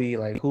Kobe,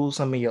 like who's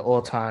some of your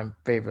all-time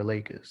favorite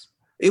Lakers?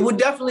 It would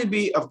definitely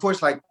be, of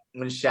course, like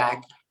when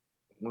Shaq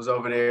was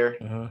over there.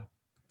 Uh-huh.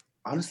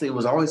 Honestly, it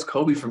was always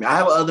Kobe for me. I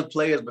have other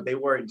players, but they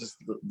weren't just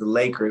the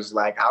Lakers.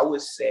 Like I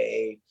would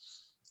say,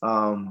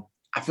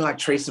 I feel like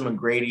Tracy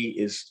McGrady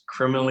is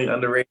criminally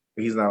underrated.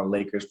 He's not a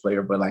Lakers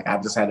player, but like I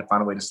just had to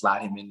find a way to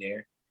slide him in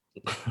there.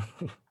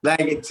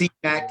 Like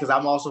T-Mac, because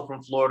I'm also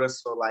from Florida,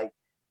 so like,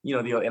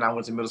 you know, and I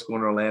went to middle school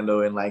in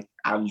Orlando, and like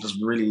I just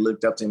really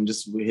looked up to him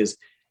just with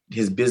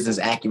his business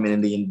acumen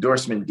and the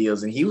endorsement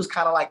deals, and he was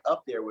kind of like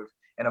up there with,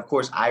 and of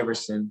course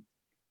Iverson.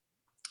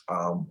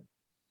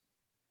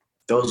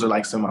 Those are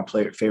like some of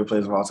my favorite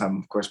players of all time.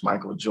 Of course,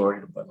 Michael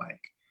Jordan, but like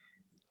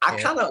I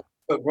kind of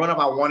growing up,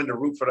 I wanted to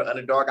root for the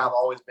underdog. I've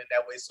always been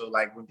that way. So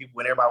like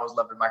when everybody was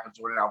loving Michael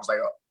Jordan, I was like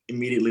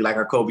immediately like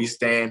a Kobe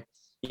stan.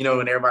 You know,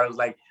 when everybody was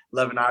like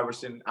loving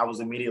Iverson, I was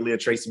immediately a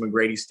Tracy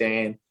McGrady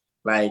stan.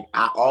 Like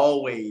I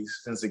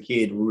always, since a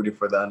kid, rooted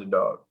for the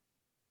underdog.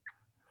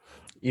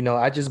 You know,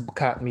 I just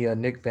caught me a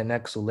Nick Van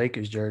Exel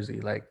Lakers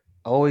jersey. Like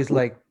I always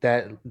like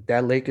that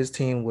Lakers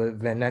team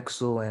with Van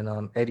Exel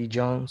and Eddie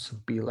Jones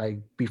be like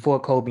before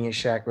Kobe and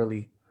Shaq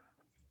really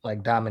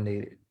like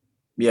dominated.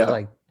 Yeah,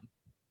 like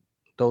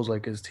those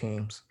Lakers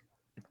teams.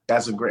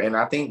 That's a great, and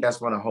I think that's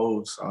one of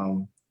Hov's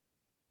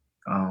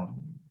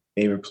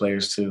favorite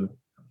players too.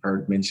 I've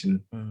heard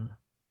mentioned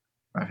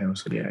by him.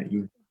 So yeah,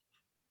 you.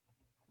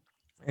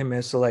 Hey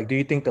man, so like, do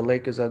you think the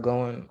Lakers are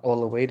going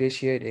all the way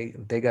this year?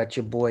 They got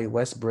your boy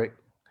Westbrook,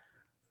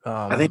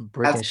 I think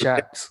breaking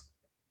shots.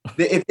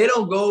 If they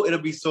don't go, it'll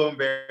be so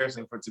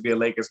embarrassing to be a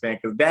Lakers fan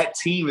because that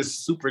team is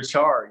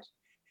supercharged.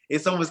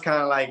 It's almost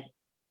kind of like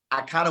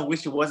I kind of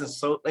wish it wasn't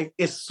so like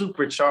it's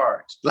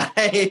supercharged.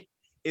 Like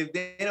if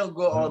they don't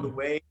go all the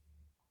way,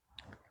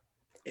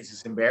 it's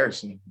just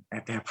embarrassing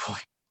at that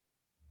point.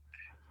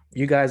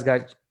 You guys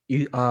got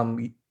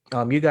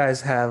you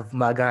guys have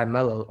my guy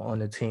Melo on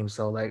the team,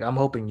 so like I'm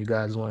hoping you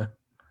guys win.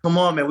 Come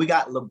on, man. We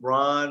got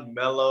LeBron,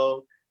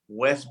 Melo,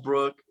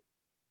 Westbrook.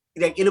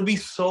 Like it'll be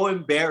so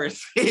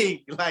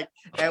embarrassing. Like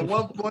at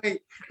one point,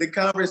 the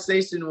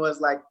conversation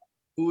was like,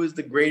 "Who is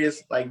the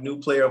greatest like new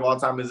player of all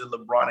time?" Is it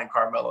LeBron and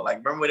Carmelo? Like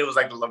remember when it was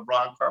like the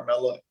LeBron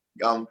Carmelo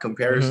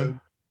comparison?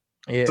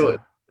 Mm-hmm. Yeah. So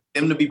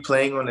them to be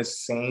playing on the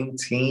same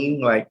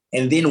team, like,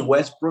 and then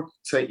Westbrook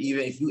to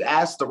even if you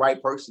ask the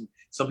right person,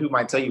 some people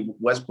might tell you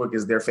Westbrook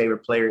is their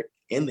favorite player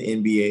in the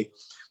NBA.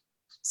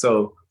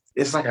 So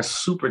it's like a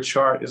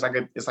supercharged. It's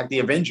like the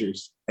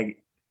Avengers.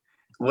 Like,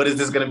 what is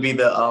this gonna be,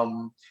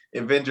 the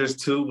Avengers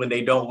 2 when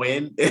they don't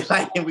win? It's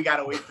like we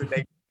gotta wait for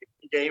the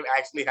game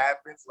actually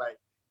happens. Like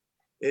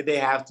they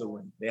have to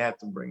win. They have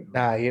to bring it.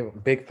 Nah, yeah,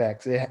 big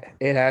facts. It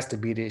has to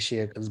be this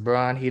year because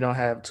Bron, he don't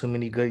have too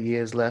many good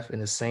years left,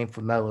 and the same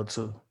for Melo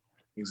too.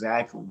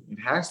 Exactly. It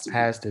has to.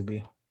 Has to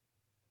be.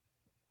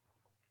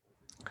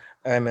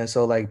 All right, man.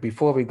 So like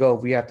before we go,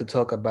 we have to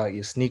talk about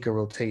your sneaker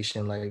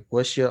rotation. Like,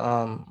 what's your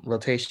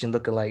rotation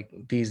looking like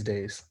these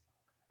days?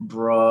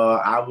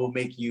 Bruh, I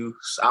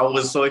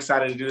was so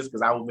excited to do this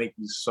because I will make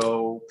you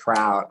so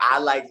proud. I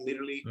like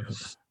literally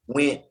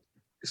went.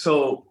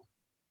 So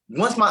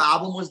once my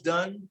album was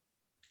done,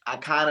 I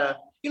kind of,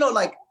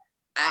 like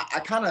I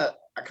kind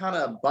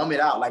of bum it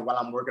out like while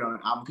I'm working on an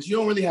album because you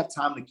don't really have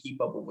time to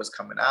keep up with what's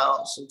coming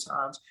out.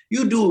 Sometimes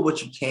you do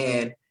what you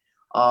can.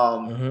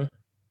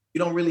 You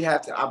don't really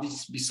have to. I'll be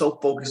so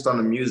focused on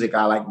the music.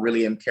 I like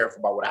really am careful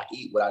about what I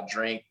eat, what I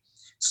drink.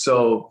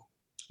 So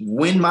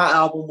when my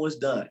album was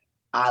done,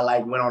 I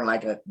like went on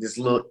like this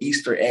little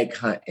Easter egg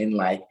hunt, and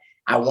like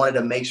I wanted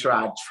to make sure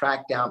I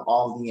tracked down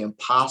all the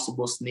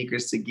impossible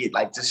sneakers to get,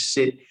 like just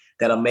shit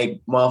that'll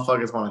make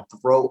motherfuckers want to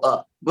throw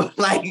up. But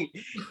like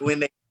when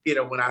they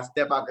when I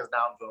step out, because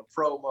now I'm doing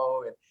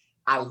promo and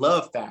I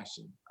love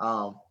fashion.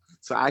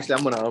 So actually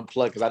I'm gonna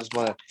unplug because I just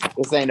wanna.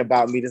 This ain't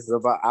about me. This is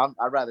about.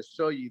 I'd rather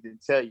show you than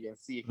tell you and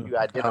see if you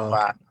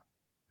identify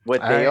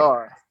what they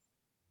are.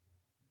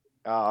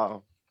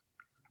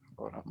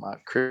 Hold on, my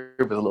crib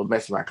is a little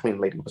messy. My cleaning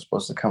lady was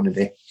supposed to come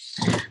today.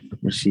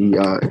 She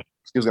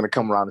was gonna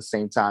come around the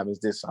same time as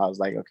this. So I was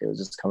like, okay, let's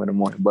just come in the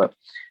morning. But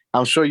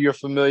I'm sure you're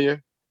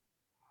familiar.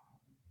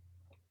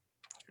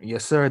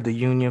 Yes, sir. The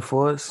Union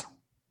Force.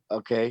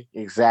 Okay,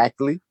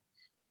 exactly.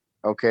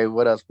 Okay,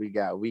 what else we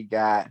got? We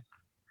got.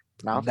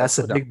 That's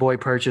a big boy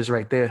purchase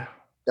right there.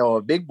 Oh,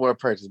 a big boy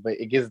purchase, but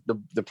it gets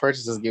the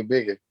purchases get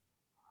bigger.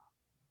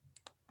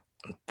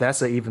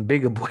 That's an even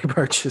bigger boy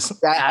purchase.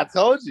 I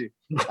told you.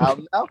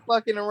 I'm not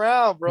fucking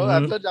around, bro. I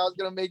told you I was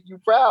gonna make you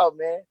proud,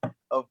 man.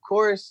 Of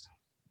course,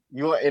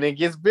 and it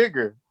gets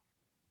bigger.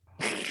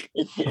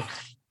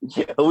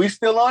 Are we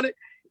still on it?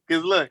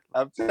 Because look,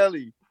 I'm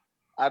telling you,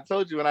 I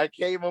told you when I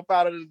came up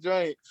out of the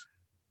joint.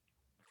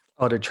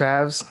 Oh, the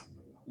Travs?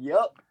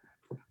 Yep.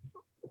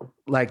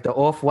 Like the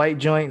off-white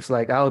joints,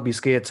 like I would be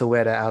scared to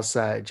wear that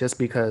outside just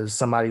because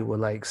somebody would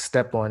like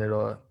step on it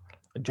or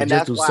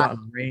just do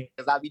something.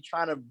 Because I be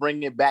trying to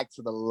bring it back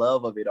to the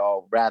love of it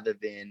all rather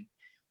than,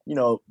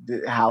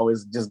 how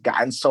it's just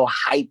gotten so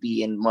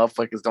hypey and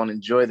motherfuckers don't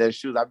enjoy their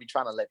shoes. I be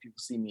trying to let people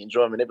see me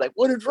enjoy them and they're like,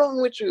 what is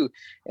wrong with you?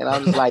 And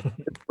I'm just like,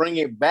 bring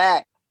it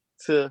back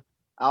to,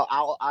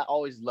 I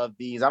always love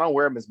these. I don't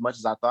wear them as much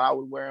as I thought I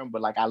would wear them,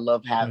 but like I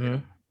love having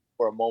them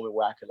for a moment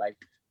where I could like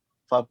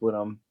fuck with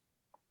them.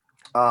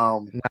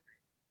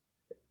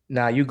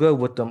 Nah, you good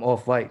with them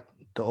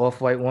the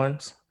off-white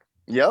ones?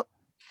 Yep.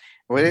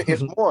 Well,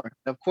 it's more.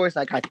 Of course,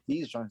 I got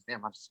these joints.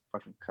 Damn, I just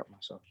fucking cut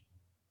myself.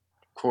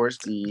 Of course,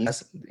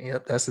 these.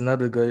 That's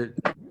another good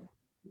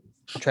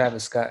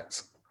Travis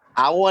Scott's.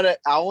 I want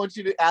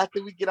you to,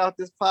 after we get off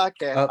this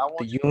podcast, I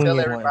want you to tell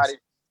everybody.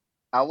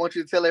 I want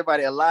you to tell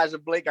everybody Elijah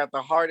Blake got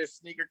the hardest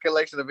sneaker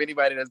collection of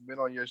anybody that's been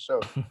on your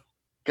show.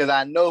 Because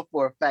I know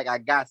for a fact I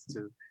got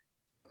to.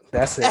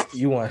 That's it.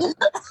 You won.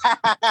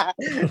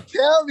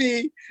 Tell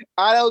me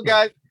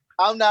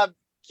I'm not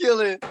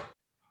killing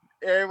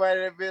everybody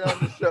that's been on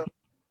the show.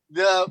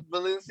 The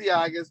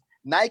Balenciagas,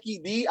 Nike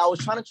D. I was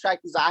trying to track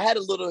these. I had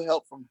a little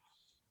help from.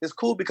 It's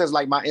cool because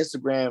like my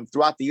Instagram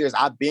throughout the years,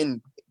 I've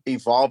been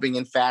evolving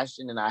in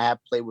fashion and I have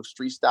played with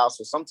street style.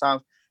 So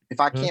sometimes if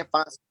I can't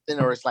find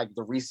something or it's like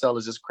the resale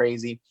is just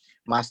crazy,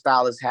 my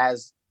stylist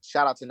has,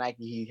 shout out to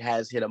Nike, he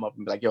has hit them up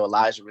and be like, yo,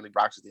 Elijah really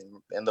rocks with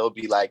him. And they'll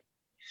be like,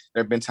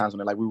 there have been times when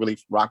they're like, we really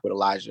rock with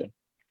Elijah.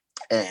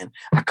 And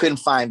I couldn't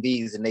find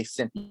these and they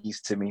sent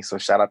these to me. So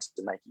shout out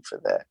to Nike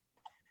for that.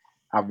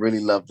 I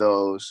really love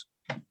those.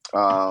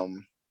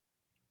 I'm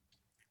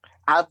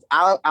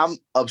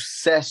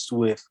obsessed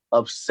with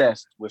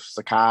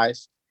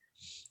Sakai's.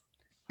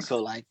 So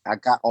like I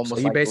got almost.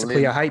 So you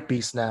basically a hype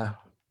beast now.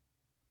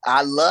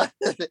 I love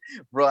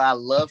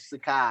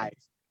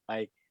Sakai's.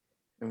 Like,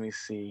 let me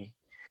see.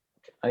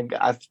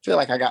 I feel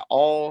like I got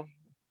all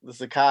the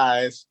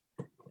Sakai's.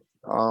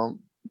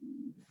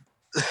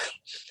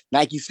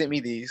 Nike sent me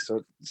these,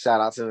 so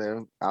shout out to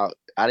them. I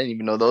didn't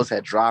even know those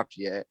had dropped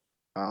yet.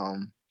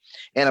 And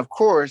of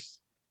course,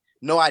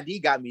 No ID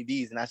got me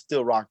these, and I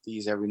still rock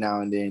these every now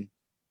and then.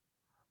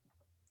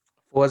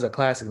 Was a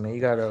classic, man.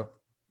 You gotta.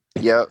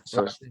 Yep.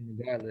 So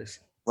regardless.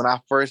 When I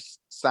first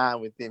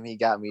signed with him, he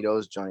got me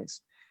those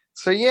joints.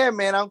 So yeah,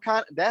 man,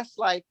 that's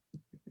like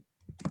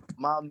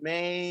my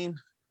main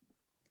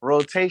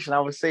rotation. I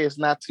would say it's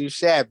not too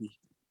shabby.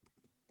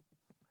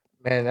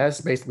 Man,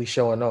 that's basically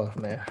showing off,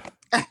 man.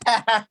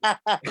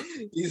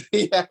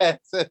 Yes.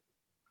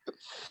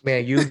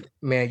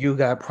 Man, you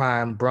got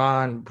prime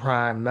Bron,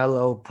 prime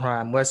Melo,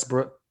 prime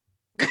Westbrook.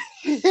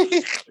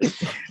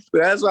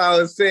 That's what I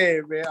was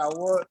saying, man. I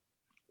want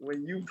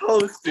when you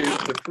post this,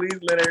 to please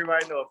let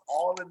everybody know of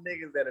all the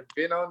niggas that have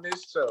been on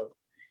this show,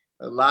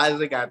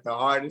 Elijah got the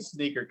hardest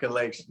sneaker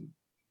collection.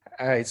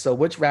 All right, so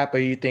which rapper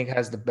you think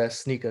has the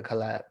best sneaker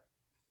collab?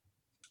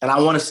 And I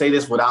want to say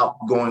this without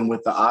going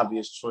with the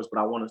obvious choice,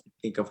 but I want to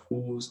think of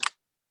whose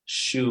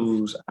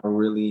shoes I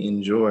really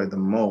enjoy the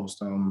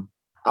most.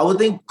 I would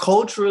think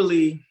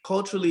culturally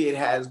it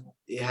has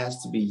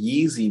to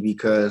be Yeezy,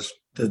 because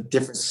the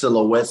different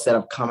silhouettes that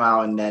have come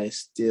out and that is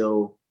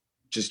still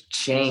just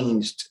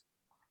changed.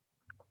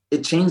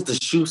 It changed the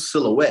shoe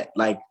silhouette,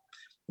 like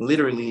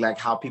literally, like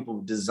how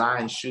people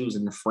design shoes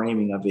and the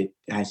framing of it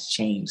has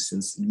changed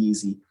since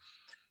Yeezy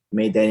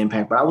made that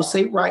impact. But I would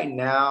say right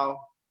now,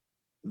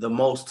 the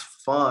most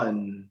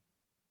fun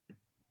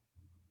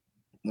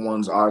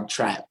ones are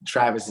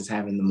Travis is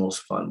having the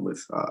most fun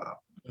with.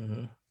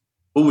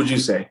 Who would you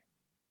say?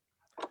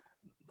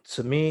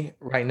 To me,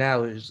 right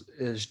now is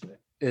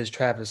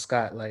Travis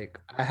Scott. Like,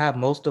 I have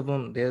most of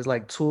them. There's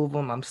like 2 of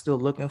them I'm still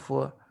looking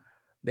for.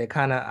 They're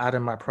kind of out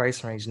of my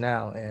price range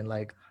now, and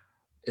like,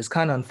 it's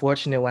kind of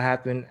unfortunate what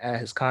happened at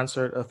his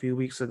concert a few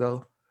weeks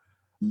ago.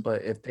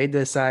 But if they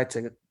decide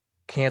to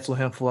cancel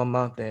him for a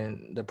month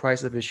and the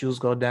price of his shoes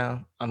go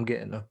down, I'm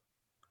getting them.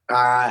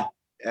 I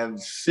am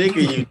sick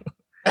of you.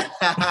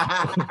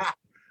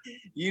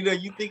 You know,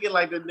 you thinking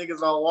like the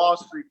niggas on Wall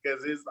Street,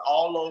 because it's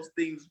all those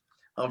things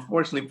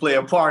unfortunately play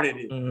a part in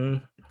it.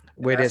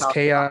 Where there's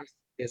chaos,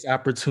 there's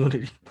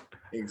opportunity.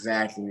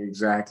 Exactly,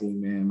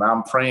 man. But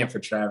I'm praying for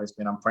Travis,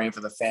 man. I'm praying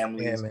for the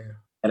families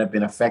that have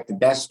been affected.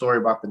 That story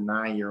about the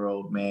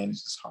 9-year-old, man,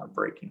 is just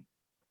heartbreaking.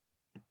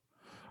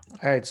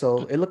 All right,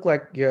 so it looked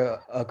like you're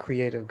a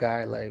creative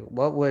guy. Like,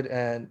 what would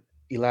an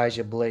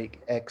Elijah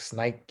Blake ex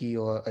Nike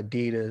or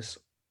Adidas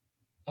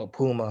or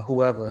Puma,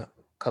 whoever,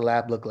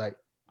 collab look like?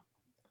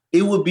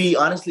 It would be,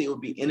 honestly, it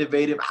would be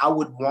innovative. I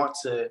would want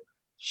to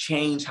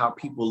change how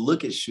people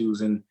look at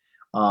shoes. And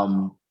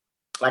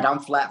like, I'm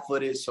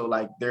flat-footed, so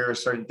like there are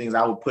certain things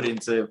I would put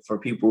into for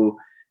people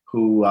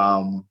who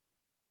I've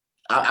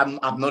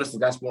noticed that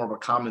that's more of a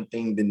common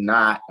thing than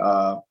not,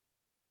 but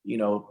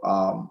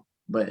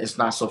it's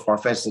not so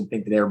far-fetched to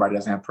think that everybody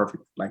doesn't have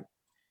perfect like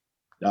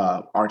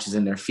arches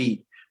in their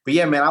feet. But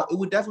yeah, man, it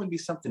would definitely be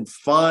something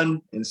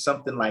fun and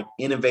something like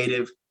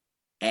innovative,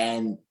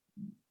 and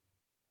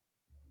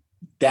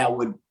that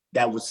would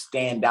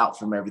stand out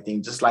from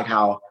everything, just like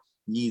how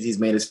Yeezy's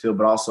made us feel,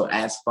 but also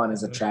as fun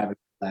as a Travis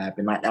collab.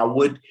 And like I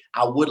would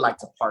like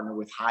to partner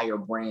with higher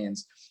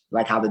brands,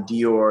 like how the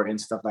Dior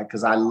and stuff, like,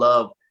 because I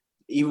love,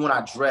 even when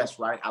I dress,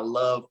 right, I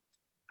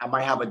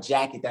might have a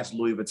jacket that's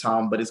Louis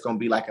Vuitton, but it's gonna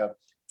be like a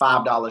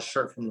 $5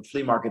 shirt from the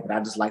flea market that I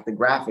just like the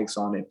graphics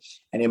on it.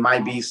 And it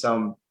might be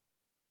some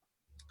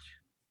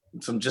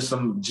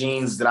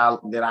jeans that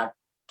I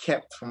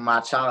kept from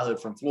my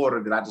childhood from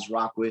Florida that I just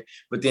rock with,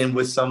 but then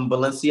with some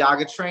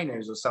Balenciaga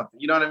trainers or something,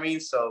 you know what I mean?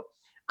 So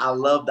I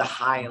love the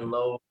high and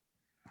low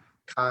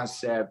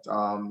concept.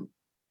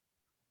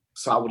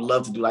 So I would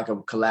love to do like a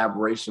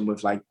collaboration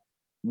with like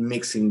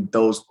mixing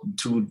those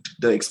two,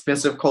 the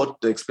expensive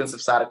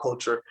side of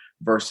culture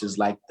versus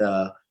like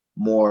the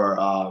more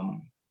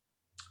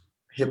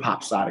hip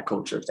hop side of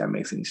culture, if that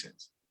makes any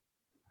sense.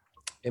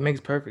 It makes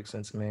perfect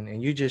sense, man.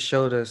 And you just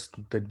showed us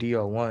the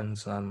Dior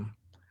ones.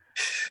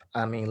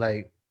 I mean,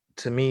 like,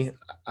 to me,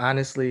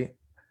 honestly,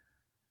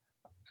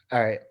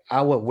 all right,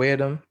 I would wear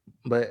them,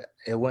 but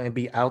it wouldn't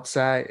be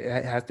outside.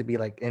 It has to be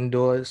like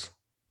indoors.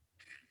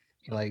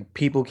 Like,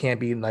 people can't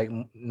be like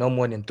no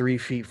more than 3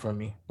 feet from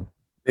me.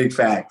 Big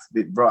facts,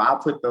 bro. I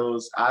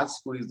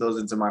squeeze those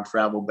into my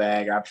travel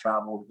bag. I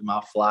travel with them.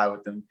 I fly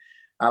with them.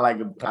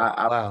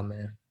 Wow,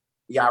 man.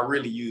 Yeah, I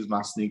really use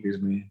my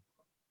sneakers, man.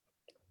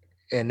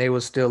 And they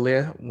were still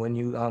there when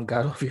you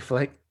got off your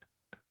flight?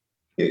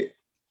 Yeah.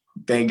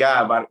 Thank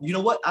God. But you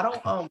know what? I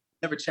don't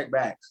never check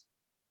bags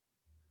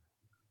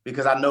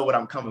because I know what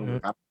I'm coming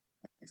with.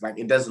 It's like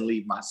it doesn't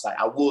leave my sight.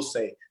 I will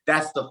say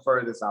that's the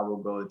furthest I will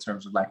go in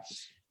terms of like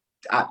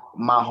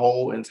my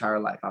whole entire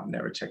life. I've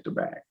never checked a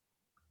bag.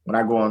 When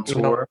I go on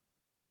tour.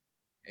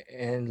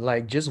 And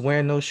like just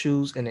wearing those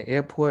shoes in the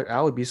airport,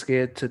 I would be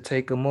scared to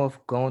take them off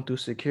going through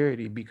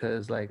security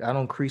because like I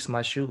don't crease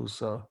my shoes.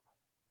 So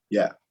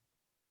yeah.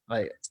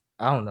 Like,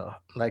 I don't know.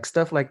 Like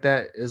stuff like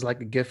that is like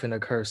a gift and a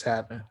curse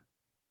happen.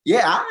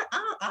 Yeah,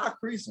 I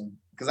crease them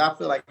because I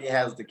feel like it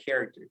has the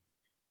character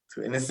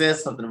to it. And it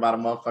says something about a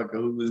motherfucker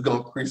who is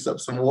gonna crease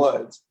up some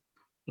words.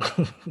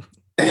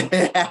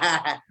 If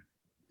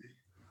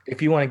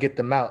you want to get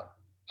them out,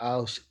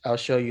 I'll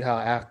show you how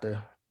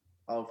after.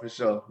 Oh, for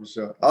sure.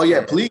 Oh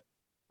yeah, please.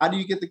 How do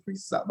you get the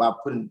creases out? By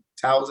putting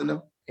towels in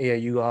them? Yeah,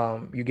 you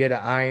get an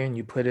iron,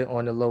 you put it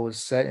on the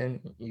lowest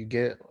setting, you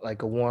get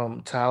like a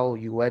warm towel,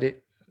 you wet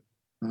it,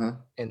 and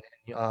then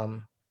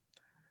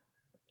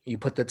you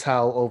put the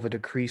towel over the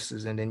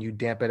creases, and then you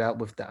damp it out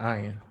with the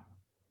iron.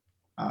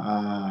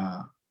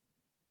 Got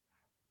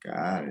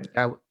it.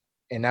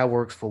 And that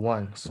works for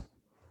once.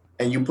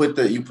 And you put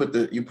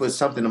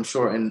something, I'm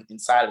sure,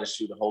 inside of the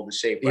shoe to hold the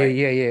shape, right?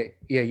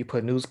 Yeah. You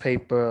put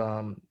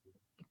newspaper,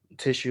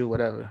 tissue,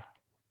 whatever.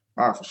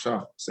 All right, for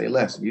sure. Say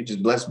less. You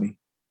just blessed me.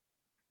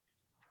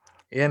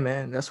 Yeah,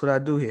 man, that's what I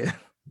do here.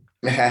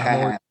 I'm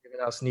always giving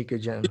out sneaker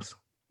gems.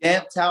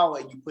 Damp towel,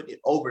 and you put it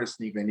over the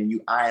sneaker, and then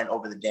you iron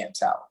over the damp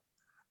towel.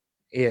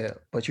 Yeah,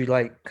 but you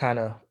like kind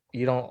of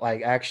you don't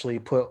like actually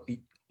put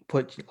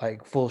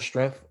like full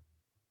strength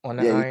on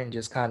the iron,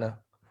 just kind of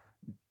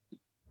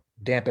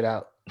damp it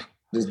out.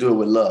 Just do it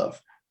with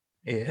love.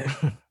 Yeah.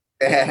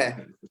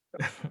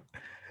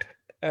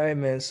 All right,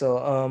 man. So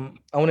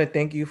I want to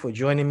thank you for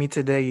joining me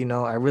today. You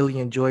know, I really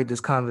enjoyed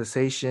this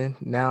conversation.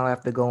 Now I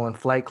have to go on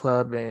Flight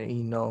Club and,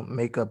 you know,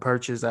 make a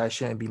purchase I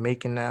shouldn't be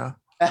making now.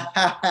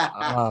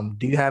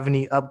 Do you have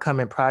any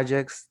upcoming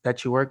projects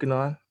that you're working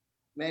on?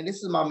 Man,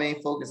 this is my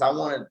main focus. I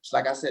want to,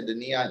 like I said, the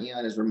Neon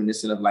Eon is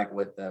reminiscent of like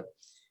what the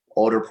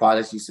older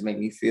projects used to make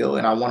me feel.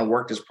 And I want to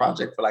work this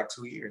project for like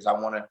 2 years. I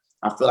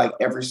feel like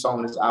every song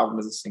in this album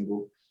is a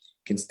single,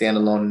 can stand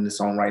alone in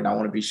its own right. And I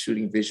want to be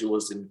shooting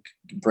visuals and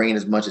bringing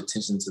as much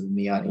attention to the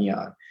Neon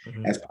Eon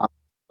as possible.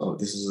 So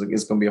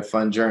it's going to be a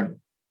fun journey.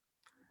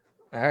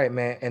 All right,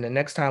 man. And the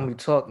next time we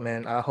talk,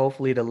 man,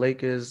 hopefully the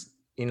Lakers,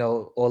 you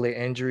know, all their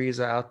injuries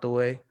are out the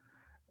way.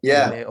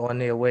 Yeah. And they're on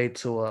their way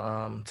to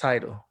a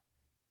title.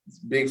 It's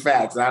big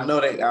facts. I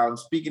know that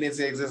speaking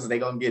into existence, they're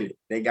going to get it.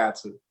 They got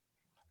to.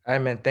 All right,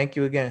 man. Thank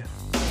you again.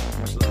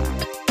 Absolutely.